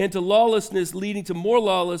and to lawlessness, leading to more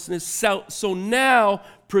lawlessness, so now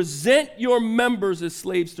present your members as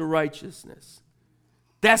slaves to righteousness.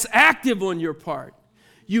 That's active on your part.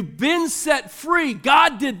 You've been set free.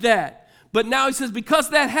 God did that. But now he says,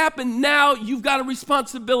 because that happened, now you've got a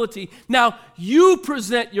responsibility. Now you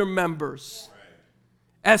present your members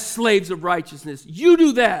as slaves of righteousness. You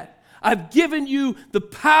do that. I've given you the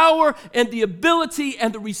power and the ability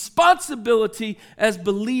and the responsibility as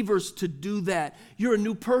believers to do that. You're a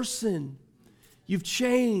new person. You've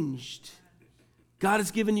changed. God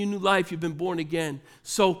has given you new life. You've been born again.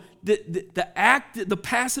 So the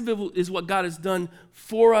passive is what God has done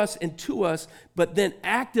for us and to us, but then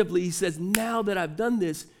actively he says, now that I've done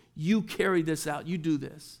this, you carry this out. You do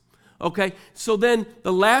this. Okay, so then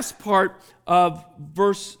the last part of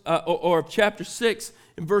verse or chapter 6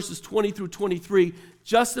 in verses 20 through 23,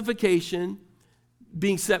 justification,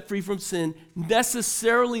 being set free from sin,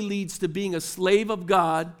 necessarily leads to being a slave of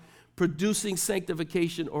God, producing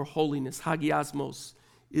sanctification or holiness. Hagiosmos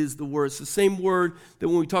is the word. It's the same word that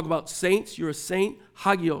when we talk about saints, you're a saint.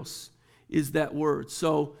 Hagios is that word.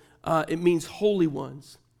 So it means holy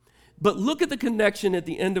ones. But look at the connection at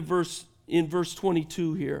the end of verse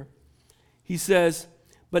 22 here. He says,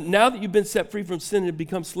 but now that you've been set free from sin and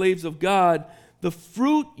become slaves of God, the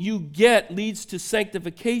fruit you get leads to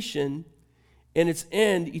sanctification and its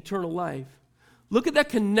end, eternal life. Look at that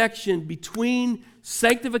connection between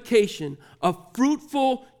sanctification, a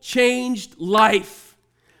fruitful, changed life.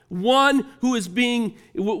 One who is being,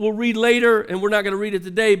 we'll read later, and we're not going to read it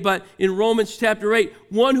today, but in Romans chapter 8,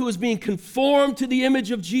 one who is being conformed to the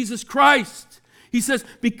image of Jesus Christ. He says,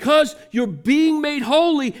 because you're being made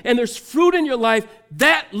holy and there's fruit in your life,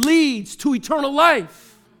 that leads to eternal life.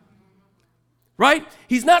 Right?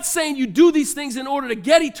 He's not saying you do these things in order to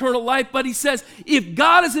get eternal life, but he says, if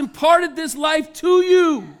God has imparted this life to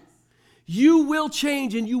you, you will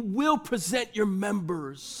change and you will present your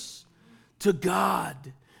members to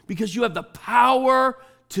God because you have the power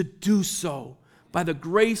to do so by the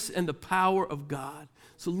grace and the power of God.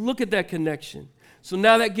 So look at that connection. So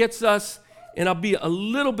now that gets us, and I'll be a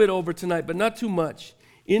little bit over tonight, but not too much,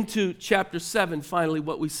 into chapter 7, finally,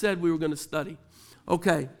 what we said we were going to study.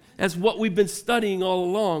 Okay, that's what we've been studying all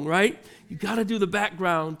along, right? You got to do the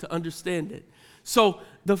background to understand it. So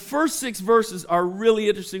the first 6 verses are really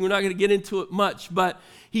interesting. We're not going to get into it much, but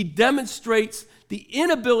he demonstrates the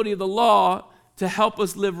inability of the law to help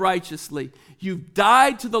us live righteously. You've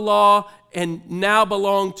died to the law and now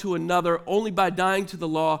belong to another. Only by dying to the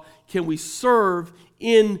law can we serve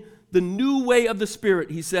in the new way of the Spirit,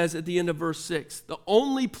 he says at the end of verse 6. The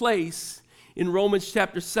only place in Romans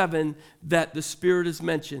chapter 7 that the Spirit is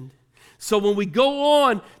mentioned. So when we go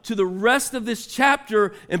on to the rest of this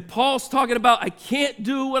chapter, and Paul's talking about, I can't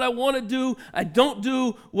do what I want to do, I don't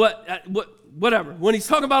do whatever. When he's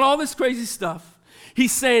talking about all this crazy stuff,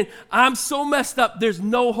 he's saying, I'm so messed up, there's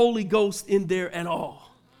no Holy Ghost in there at all.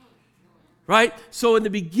 Right? So in the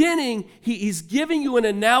beginning, he's giving you an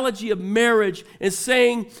analogy of marriage and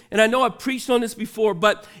saying, and I know I've preached on this before,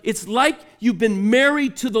 but it's like you've been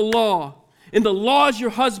married to the law, and the law is your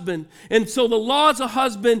husband. And so the law is a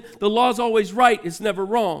husband, the law is always right, it's never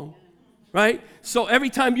wrong. Right? So every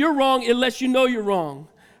time you're wrong, it lets you know you're wrong.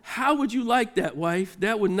 How would you like that, wife?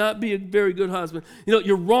 That would not be a very good husband. You know,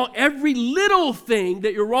 you're wrong. Every little thing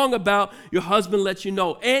that you're wrong about, your husband lets you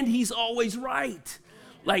know, and he's always right.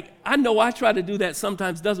 Like, I know I try to do that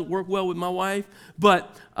sometimes, doesn't work well with my wife,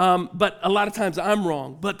 but a lot of times I'm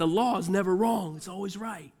wrong. But the law is never wrong. It's always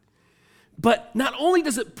right. But not only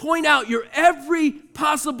does it point out your every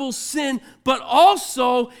possible sin, but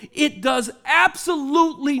also it does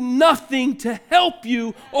absolutely nothing to help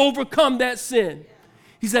you overcome that sin.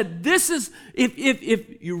 He said, this is,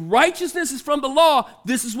 if your righteousness is from the law,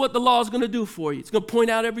 this is what the law is going to do for you. It's going to point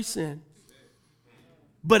out every sin.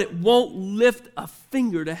 But it won't lift a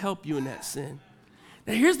finger to help you in that sin.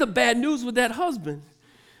 Now, here's the bad news with that husband.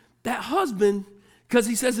 That husband, because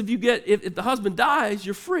he says if the husband dies,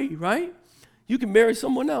 you're free, right? You can marry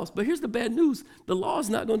someone else. But here's the bad news. The law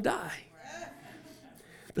is not going to die.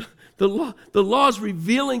 The law is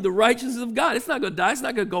revealing the righteousness of God. It's not going to die. It's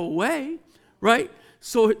not going to go away, right?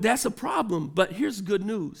 So that's a problem. But here's good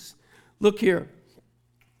news. Look here.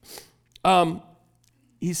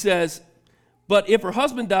 He says, but if her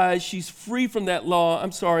husband dies, she's free from that law.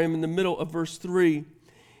 I'm sorry, I'm in the middle of verse 3.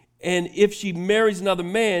 And if she marries another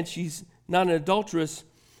man, she's not an adulteress.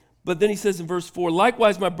 But then he says in verse 4,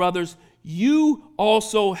 likewise, my brothers, you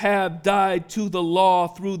also have died to the law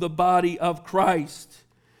through the body of Christ.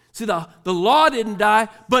 See, the law didn't die,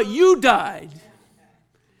 but you died.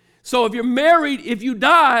 So if you're married, if you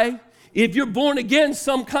die, if you're born again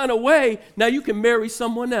some kind of way, now you can marry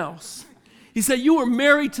someone else. He said you were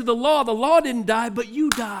married to the law. The law didn't die, but you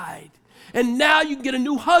died. And now you can get a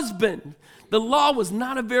new husband. The law was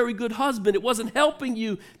not a very good husband. It wasn't helping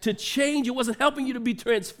you to change. It wasn't helping you to be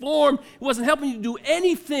transformed. It wasn't helping you to do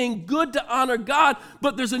anything good to honor God.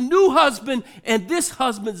 But there's a new husband, and this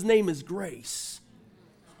husband's name is Grace.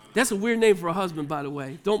 That's a weird name for a husband, by the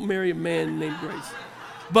way. Don't marry a man named Grace.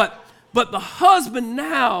 But the husband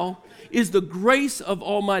now is the grace of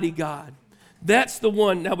Almighty God. That's the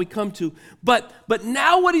one now we come to. But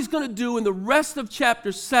now what he's going to do in the rest of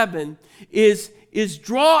chapter 7 is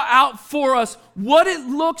draw out for us what it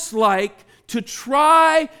looks like to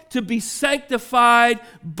try to be sanctified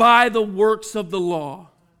by the works of the law.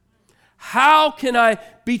 How can I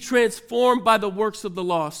be transformed by the works of the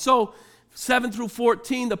law? So 7 through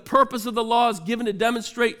 14, the purpose of the law is given to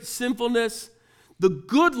demonstrate sinfulness. The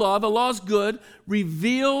good law, the law is good,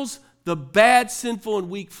 reveals the bad, sinful,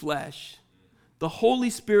 and weak flesh. The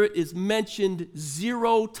Holy Spirit is mentioned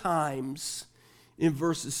 0 times in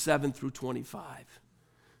verses 7 through 25.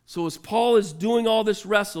 So as Paul is doing all this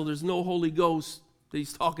wrestle, there's no Holy Ghost that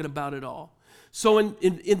he's talking about at all. So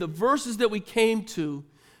in the verses that we came to,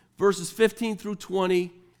 verses 15 through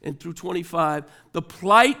 20 and through 25, the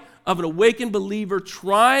plight of an awakened believer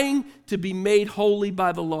trying to be made holy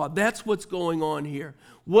by the law. That's what's going on here.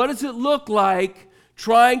 What does it look like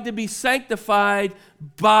trying to be sanctified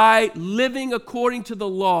by living according to the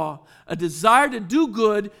law? A desire to do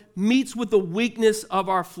good meets with the weakness of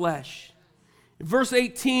our flesh. In verse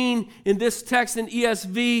 18 in this text in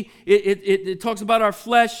ESV, it talks about our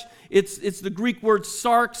flesh. It's the Greek word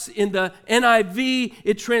sarx. In the NIV,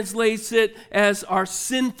 it translates it as our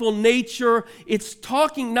sinful nature. It's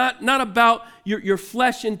talking not about your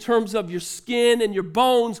flesh in terms of your skin and your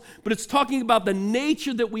bones, but it's talking about the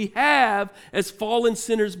nature that we have as fallen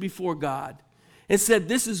sinners before God. And said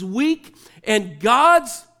this is weak, and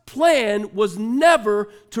God's plan was never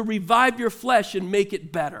to revive your flesh and make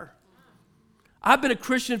it better. I've been a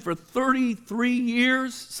Christian for 33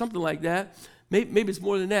 years, something like that. Maybe it's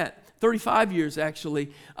more than that. 35 years,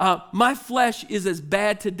 actually. My flesh is as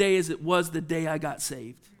bad today as it was the day I got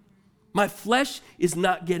saved. My flesh is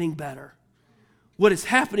not getting better. What is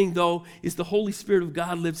happening, though, is the Holy Spirit of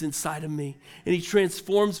God lives inside of me, and He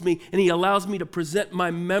transforms me, and He allows me to present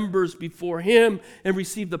my members before Him and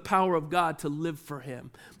receive the power of God to live for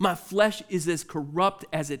Him. My flesh is as corrupt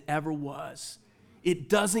as it ever was. It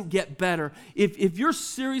doesn't get better. If you're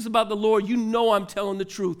serious about the Lord, you know I'm telling the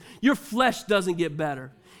truth. Your flesh doesn't get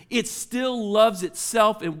better. It still loves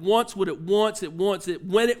itself and wants what it wants. It wants it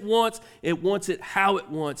when it wants it how it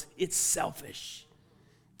wants. It's selfish.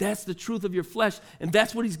 That's the truth of your flesh. And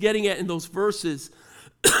that's what he's getting at in those verses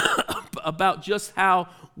about just how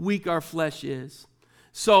weak our flesh is.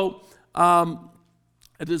 So a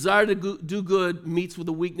desire to do good meets with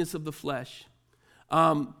the weakness of the flesh.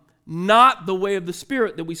 Not the way of the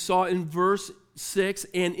Spirit that we saw in verse 6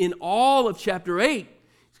 and in all of chapter 8.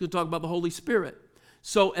 He's going to talk about the Holy Spirit.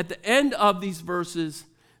 So at the end of these verses,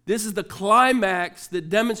 this is the climax that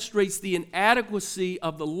demonstrates the inadequacy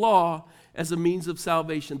of the law as a means of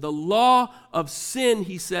salvation. The law of sin,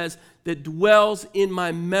 he says, that dwells in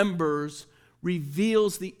my members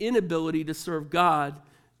reveals the inability to serve God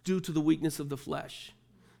due to the weakness of the flesh.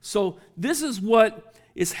 So this is what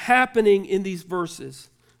is happening in these verses.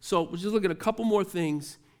 So we'll just look at a couple more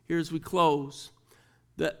things here as we close.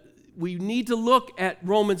 We need to look at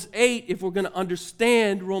Romans 8 if we're going to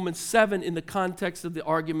understand Romans 7 in the context of the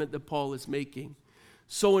argument that Paul is making.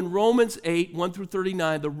 So in Romans 8, 1 through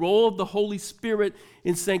 39, the role of the Holy Spirit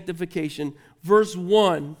in sanctification, verse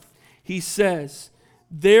 1, he says,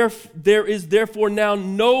 there is therefore now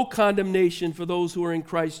no condemnation for those who are in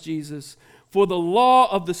Christ Jesus. For the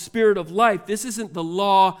law of the Spirit of life, this isn't the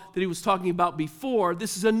law that he was talking about before.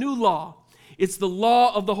 This is a new law. It's the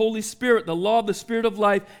law of the Holy Spirit. The law of the Spirit of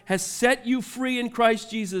life has set you free in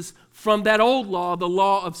Christ Jesus from that old law, the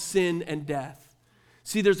law of sin and death.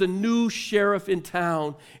 See, there's a new sheriff in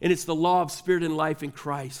town, and it's the law of Spirit and life in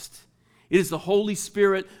Christ. It is the Holy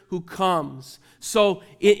Spirit who comes. So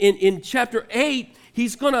in chapter 8,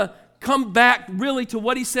 he's going to come back really to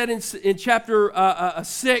what he said in chapter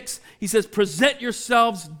 6. He says, present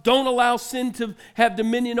yourselves, don't allow sin to have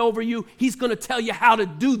dominion over you. He's going to tell you how to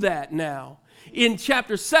do that now. In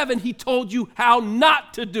chapter 7, he told you how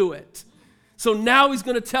not to do it. So now he's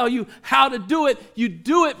going to tell you how to do it. You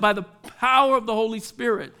do it by the power of the Holy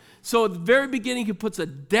Spirit. So at the very beginning, he puts a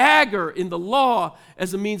dagger in the law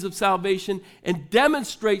as a means of salvation and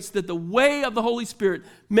demonstrates that the way of the Holy Spirit,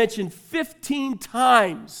 mentioned 15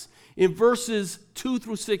 times in verses 2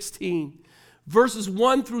 through 16. Verses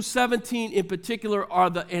 1 through 17 in particular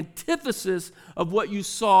are the antithesis of what you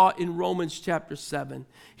saw in Romans chapter 7.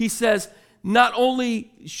 He says, not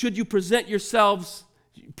only should you present your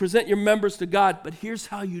members to God, but here's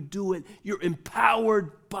how you do it. You're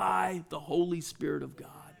empowered by the Holy Spirit of God.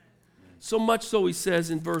 So much so, he says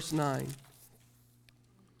in verse 9,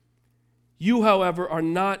 you, however, are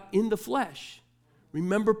not in the flesh.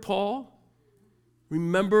 Remember Paul?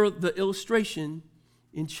 Remember the illustration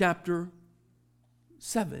in chapter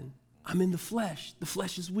 7. I'm in the flesh. The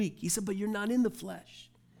flesh is weak. He said, but you're not in the flesh,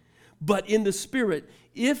 but in the Spirit.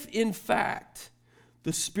 If in fact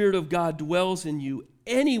the Spirit of God dwells in you,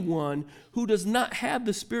 anyone who does not have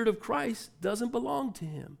the Spirit of Christ doesn't belong to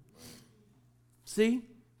him. See?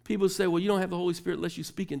 People say, well, you don't have the Holy Spirit unless you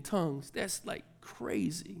speak in tongues. That's like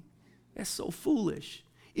crazy. That's so foolish.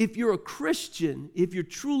 If you're a Christian, if you're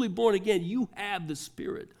truly born again, you have the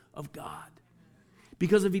Spirit of God.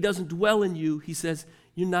 Because if he doesn't dwell in you, he says,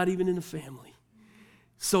 you're not even in the family.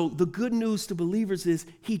 So the good news to believers is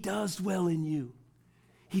he does dwell in you.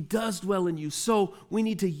 He does dwell in you. So we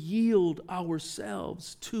need to yield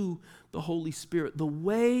ourselves to the Holy Spirit. The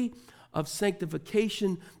way of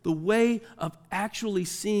sanctification, the way of actually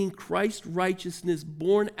seeing Christ's righteousness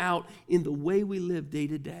borne out in the way we live day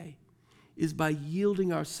to day, is by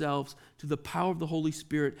yielding ourselves to the power of the Holy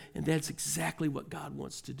Spirit, and that's exactly what God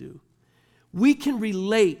wants to do. We can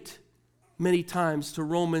relate many times to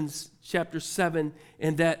Romans chapter 7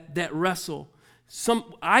 and that wrestle.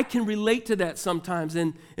 I can relate to that sometimes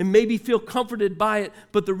and maybe feel comforted by it,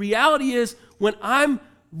 but the reality is when I'm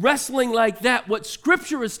wrestling like that, what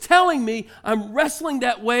Scripture is telling me, I'm wrestling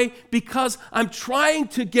that way because I'm trying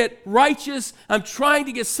to get righteous, I'm trying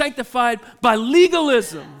to get sanctified by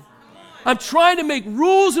legalism. I'm trying to make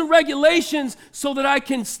rules and regulations so that I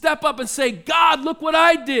can step up and say, God, look what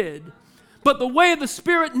I did. But the way of the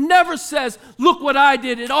Spirit never says, look what I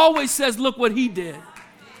did. It always says, look what he did.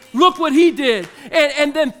 Look what he did.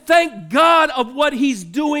 And then thank God of what he's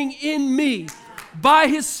doing in me by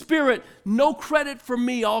his Spirit. No credit for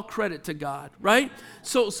me, all credit to God, right?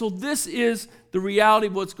 So this is the reality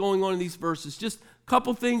of what's going on in these verses. Just a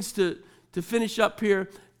couple things to finish up here.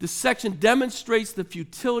 This section demonstrates the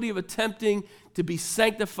futility of attempting to be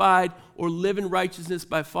sanctified or live in righteousness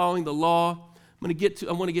by following the law. I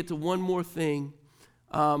want to get to one more thing.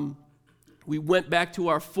 We went back to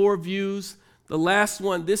our 4 views. The last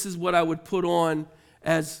one, this is what I would put on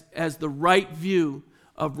as the right view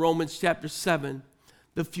of Romans chapter 7.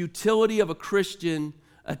 The futility of a Christian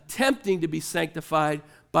attempting to be sanctified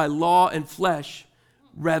by law and flesh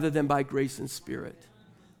rather than by grace and Spirit.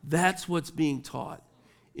 That's what's being taught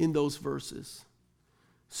in those verses.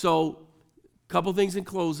 So, a couple things in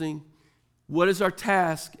closing. What is our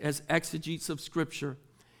task as exegetes of Scripture?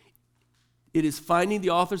 It is finding the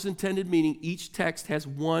author's intended meaning. Each text has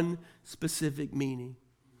one specific meaning.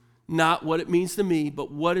 Not what it means to me,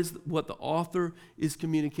 but what the author is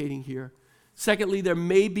communicating here. Secondly, there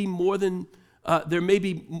may be one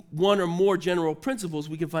or more general principles.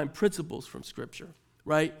 We can find principles from Scripture,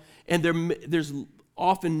 right? And there's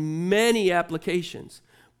often many applications.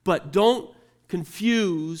 But don't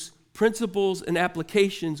confuse principles and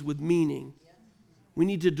applications with meaning. We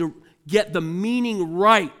need to get the meaning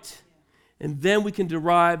right, and then we can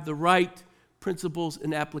derive the right principles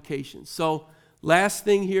and applications. So, last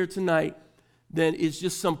thing here tonight, then, is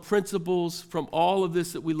just some principles from all of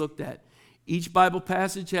this that we looked at. Each Bible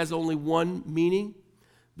passage has only one meaning.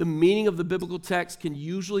 The meaning of the biblical text can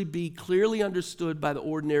usually be clearly understood by the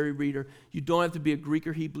ordinary reader. You don't have to be a Greek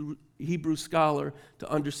or Hebrew scholar to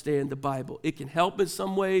understand the Bible. It can help in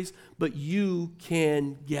some ways, but you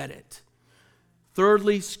can get it.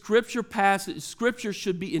 Thirdly, Scripture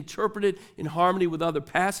should be interpreted in harmony with other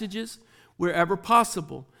passages wherever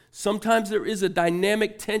possible. Sometimes there is a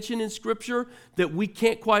dynamic tension in Scripture that we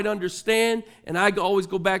can't quite understand, and I always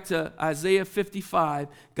go back to Isaiah 55.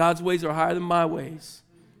 God's ways are higher than my ways,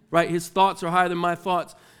 right? His thoughts are higher than my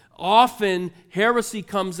thoughts. Often, heresy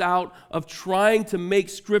comes out of trying to make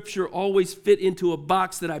Scripture always fit into a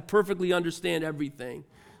box that I perfectly understand everything.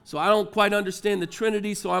 So I don't quite understand the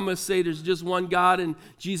Trinity, so I'm going to say there's just one God and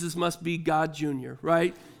Jesus must be God Jr.,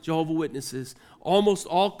 right? Jehovah's Witnesses. Almost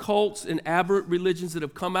all cults and aberrant religions that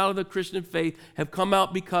have come out of the Christian faith have come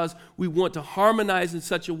out because we want to harmonize in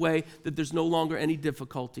such a way that there's no longer any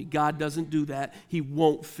difficulty. God doesn't do that. He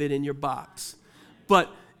won't fit in your box.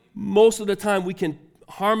 But most of the time we can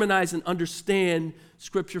harmonize and understand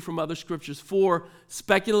Scripture from other Scriptures. 4,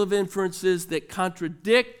 speculative inferences that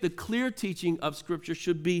contradict the clear teaching of Scripture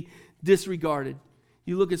should be disregarded.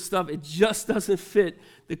 You look at stuff, it just doesn't fit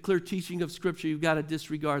the clear teaching of Scripture. You've got to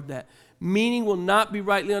disregard that. Meaning will not be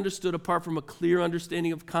rightly understood apart from a clear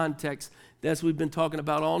understanding of context. That's what we've been talking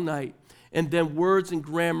about all night. And then words and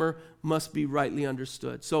grammar must be rightly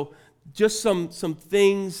understood. So just some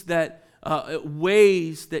things that,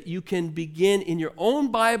 ways that you can begin in your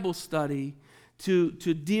own Bible study to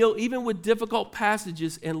deal even with difficult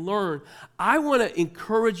passages and learn. I want to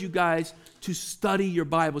encourage you guys to study your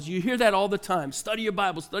Bibles. You hear that all the time. Study your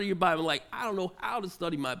Bible, study your Bible. Like, I don't know how to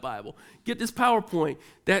study my Bible. Get this PowerPoint.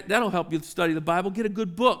 That'll help you study the Bible. Get a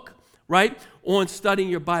good book, right, on studying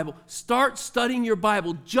your Bible. Start studying your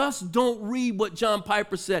Bible. Just don't read what John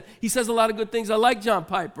Piper said. He says a lot of good things. I like John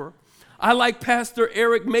Piper. I like Pastor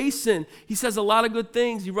Eric Mason. He says a lot of good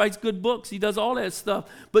things. He writes good books. He does all that stuff.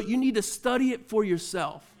 But you need to study it for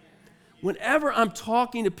yourself. Whenever I'm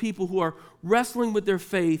talking to people who are wrestling with their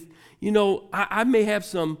faith, you know, I may have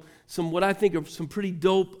some what I think are some pretty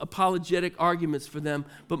dope apologetic arguments for them.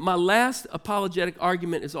 But my last apologetic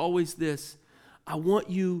argument is always this. I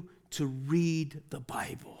want you to read the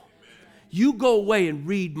Bible. You go away and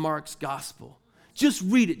read Mark's gospel. Just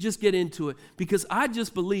read it. Just get into it. Because I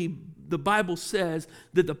just believe the Bible says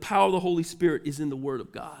that the power of the Holy Spirit is in the Word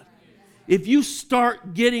of God. If you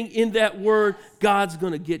start getting in that Word, God's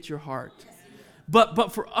going to get your heart.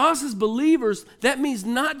 But for us as believers, that means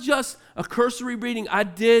not just a cursory reading. I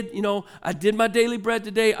did my daily bread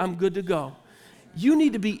today. I'm good to go. You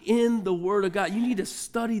need to be in the Word of God. You need to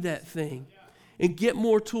study that thing and get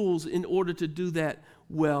more tools in order to do that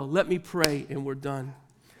well. Let me pray and we're done.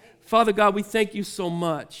 Father God, we thank you so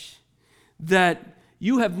much that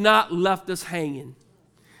you have not left us hanging.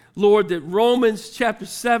 Lord, that Romans chapter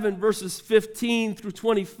 7, verses 15 through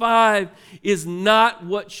 25 is not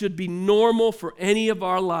what should be normal for any of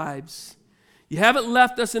our lives. You haven't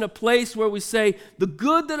left us in a place where we say, the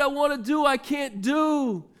good that I want to do, I can't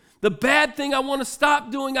do. The bad thing I want to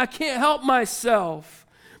stop doing, I can't help myself.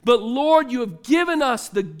 But Lord, you have given us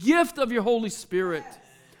the gift of your Holy Spirit.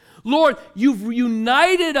 Lord, you've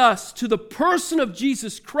united us to the person of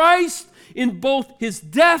Jesus Christ in both his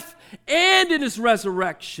death and in his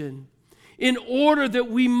resurrection, in order that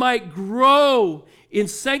we might grow in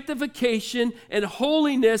sanctification and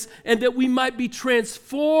holiness, and that we might be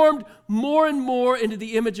transformed more and more into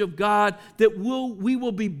the image of God, that we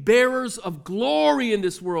will be bearers of glory in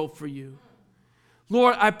this world for you.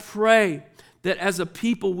 Lord, I pray that as a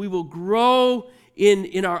people we will grow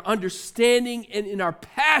in our understanding and in our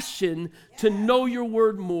passion to know your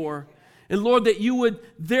word more. And Lord, that you would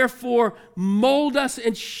therefore mold us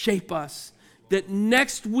and shape us, that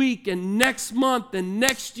next week and next month and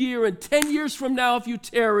next year and 10 years from now, if you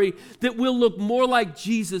tarry, that we'll look more like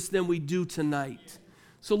Jesus than we do tonight.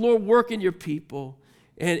 So Lord, work in your people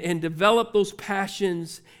and develop those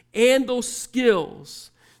passions and those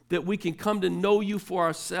skills that we can come to know you for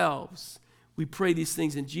ourselves. We pray these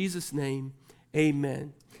things in Jesus' name.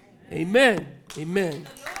 Amen. Amen. Amen.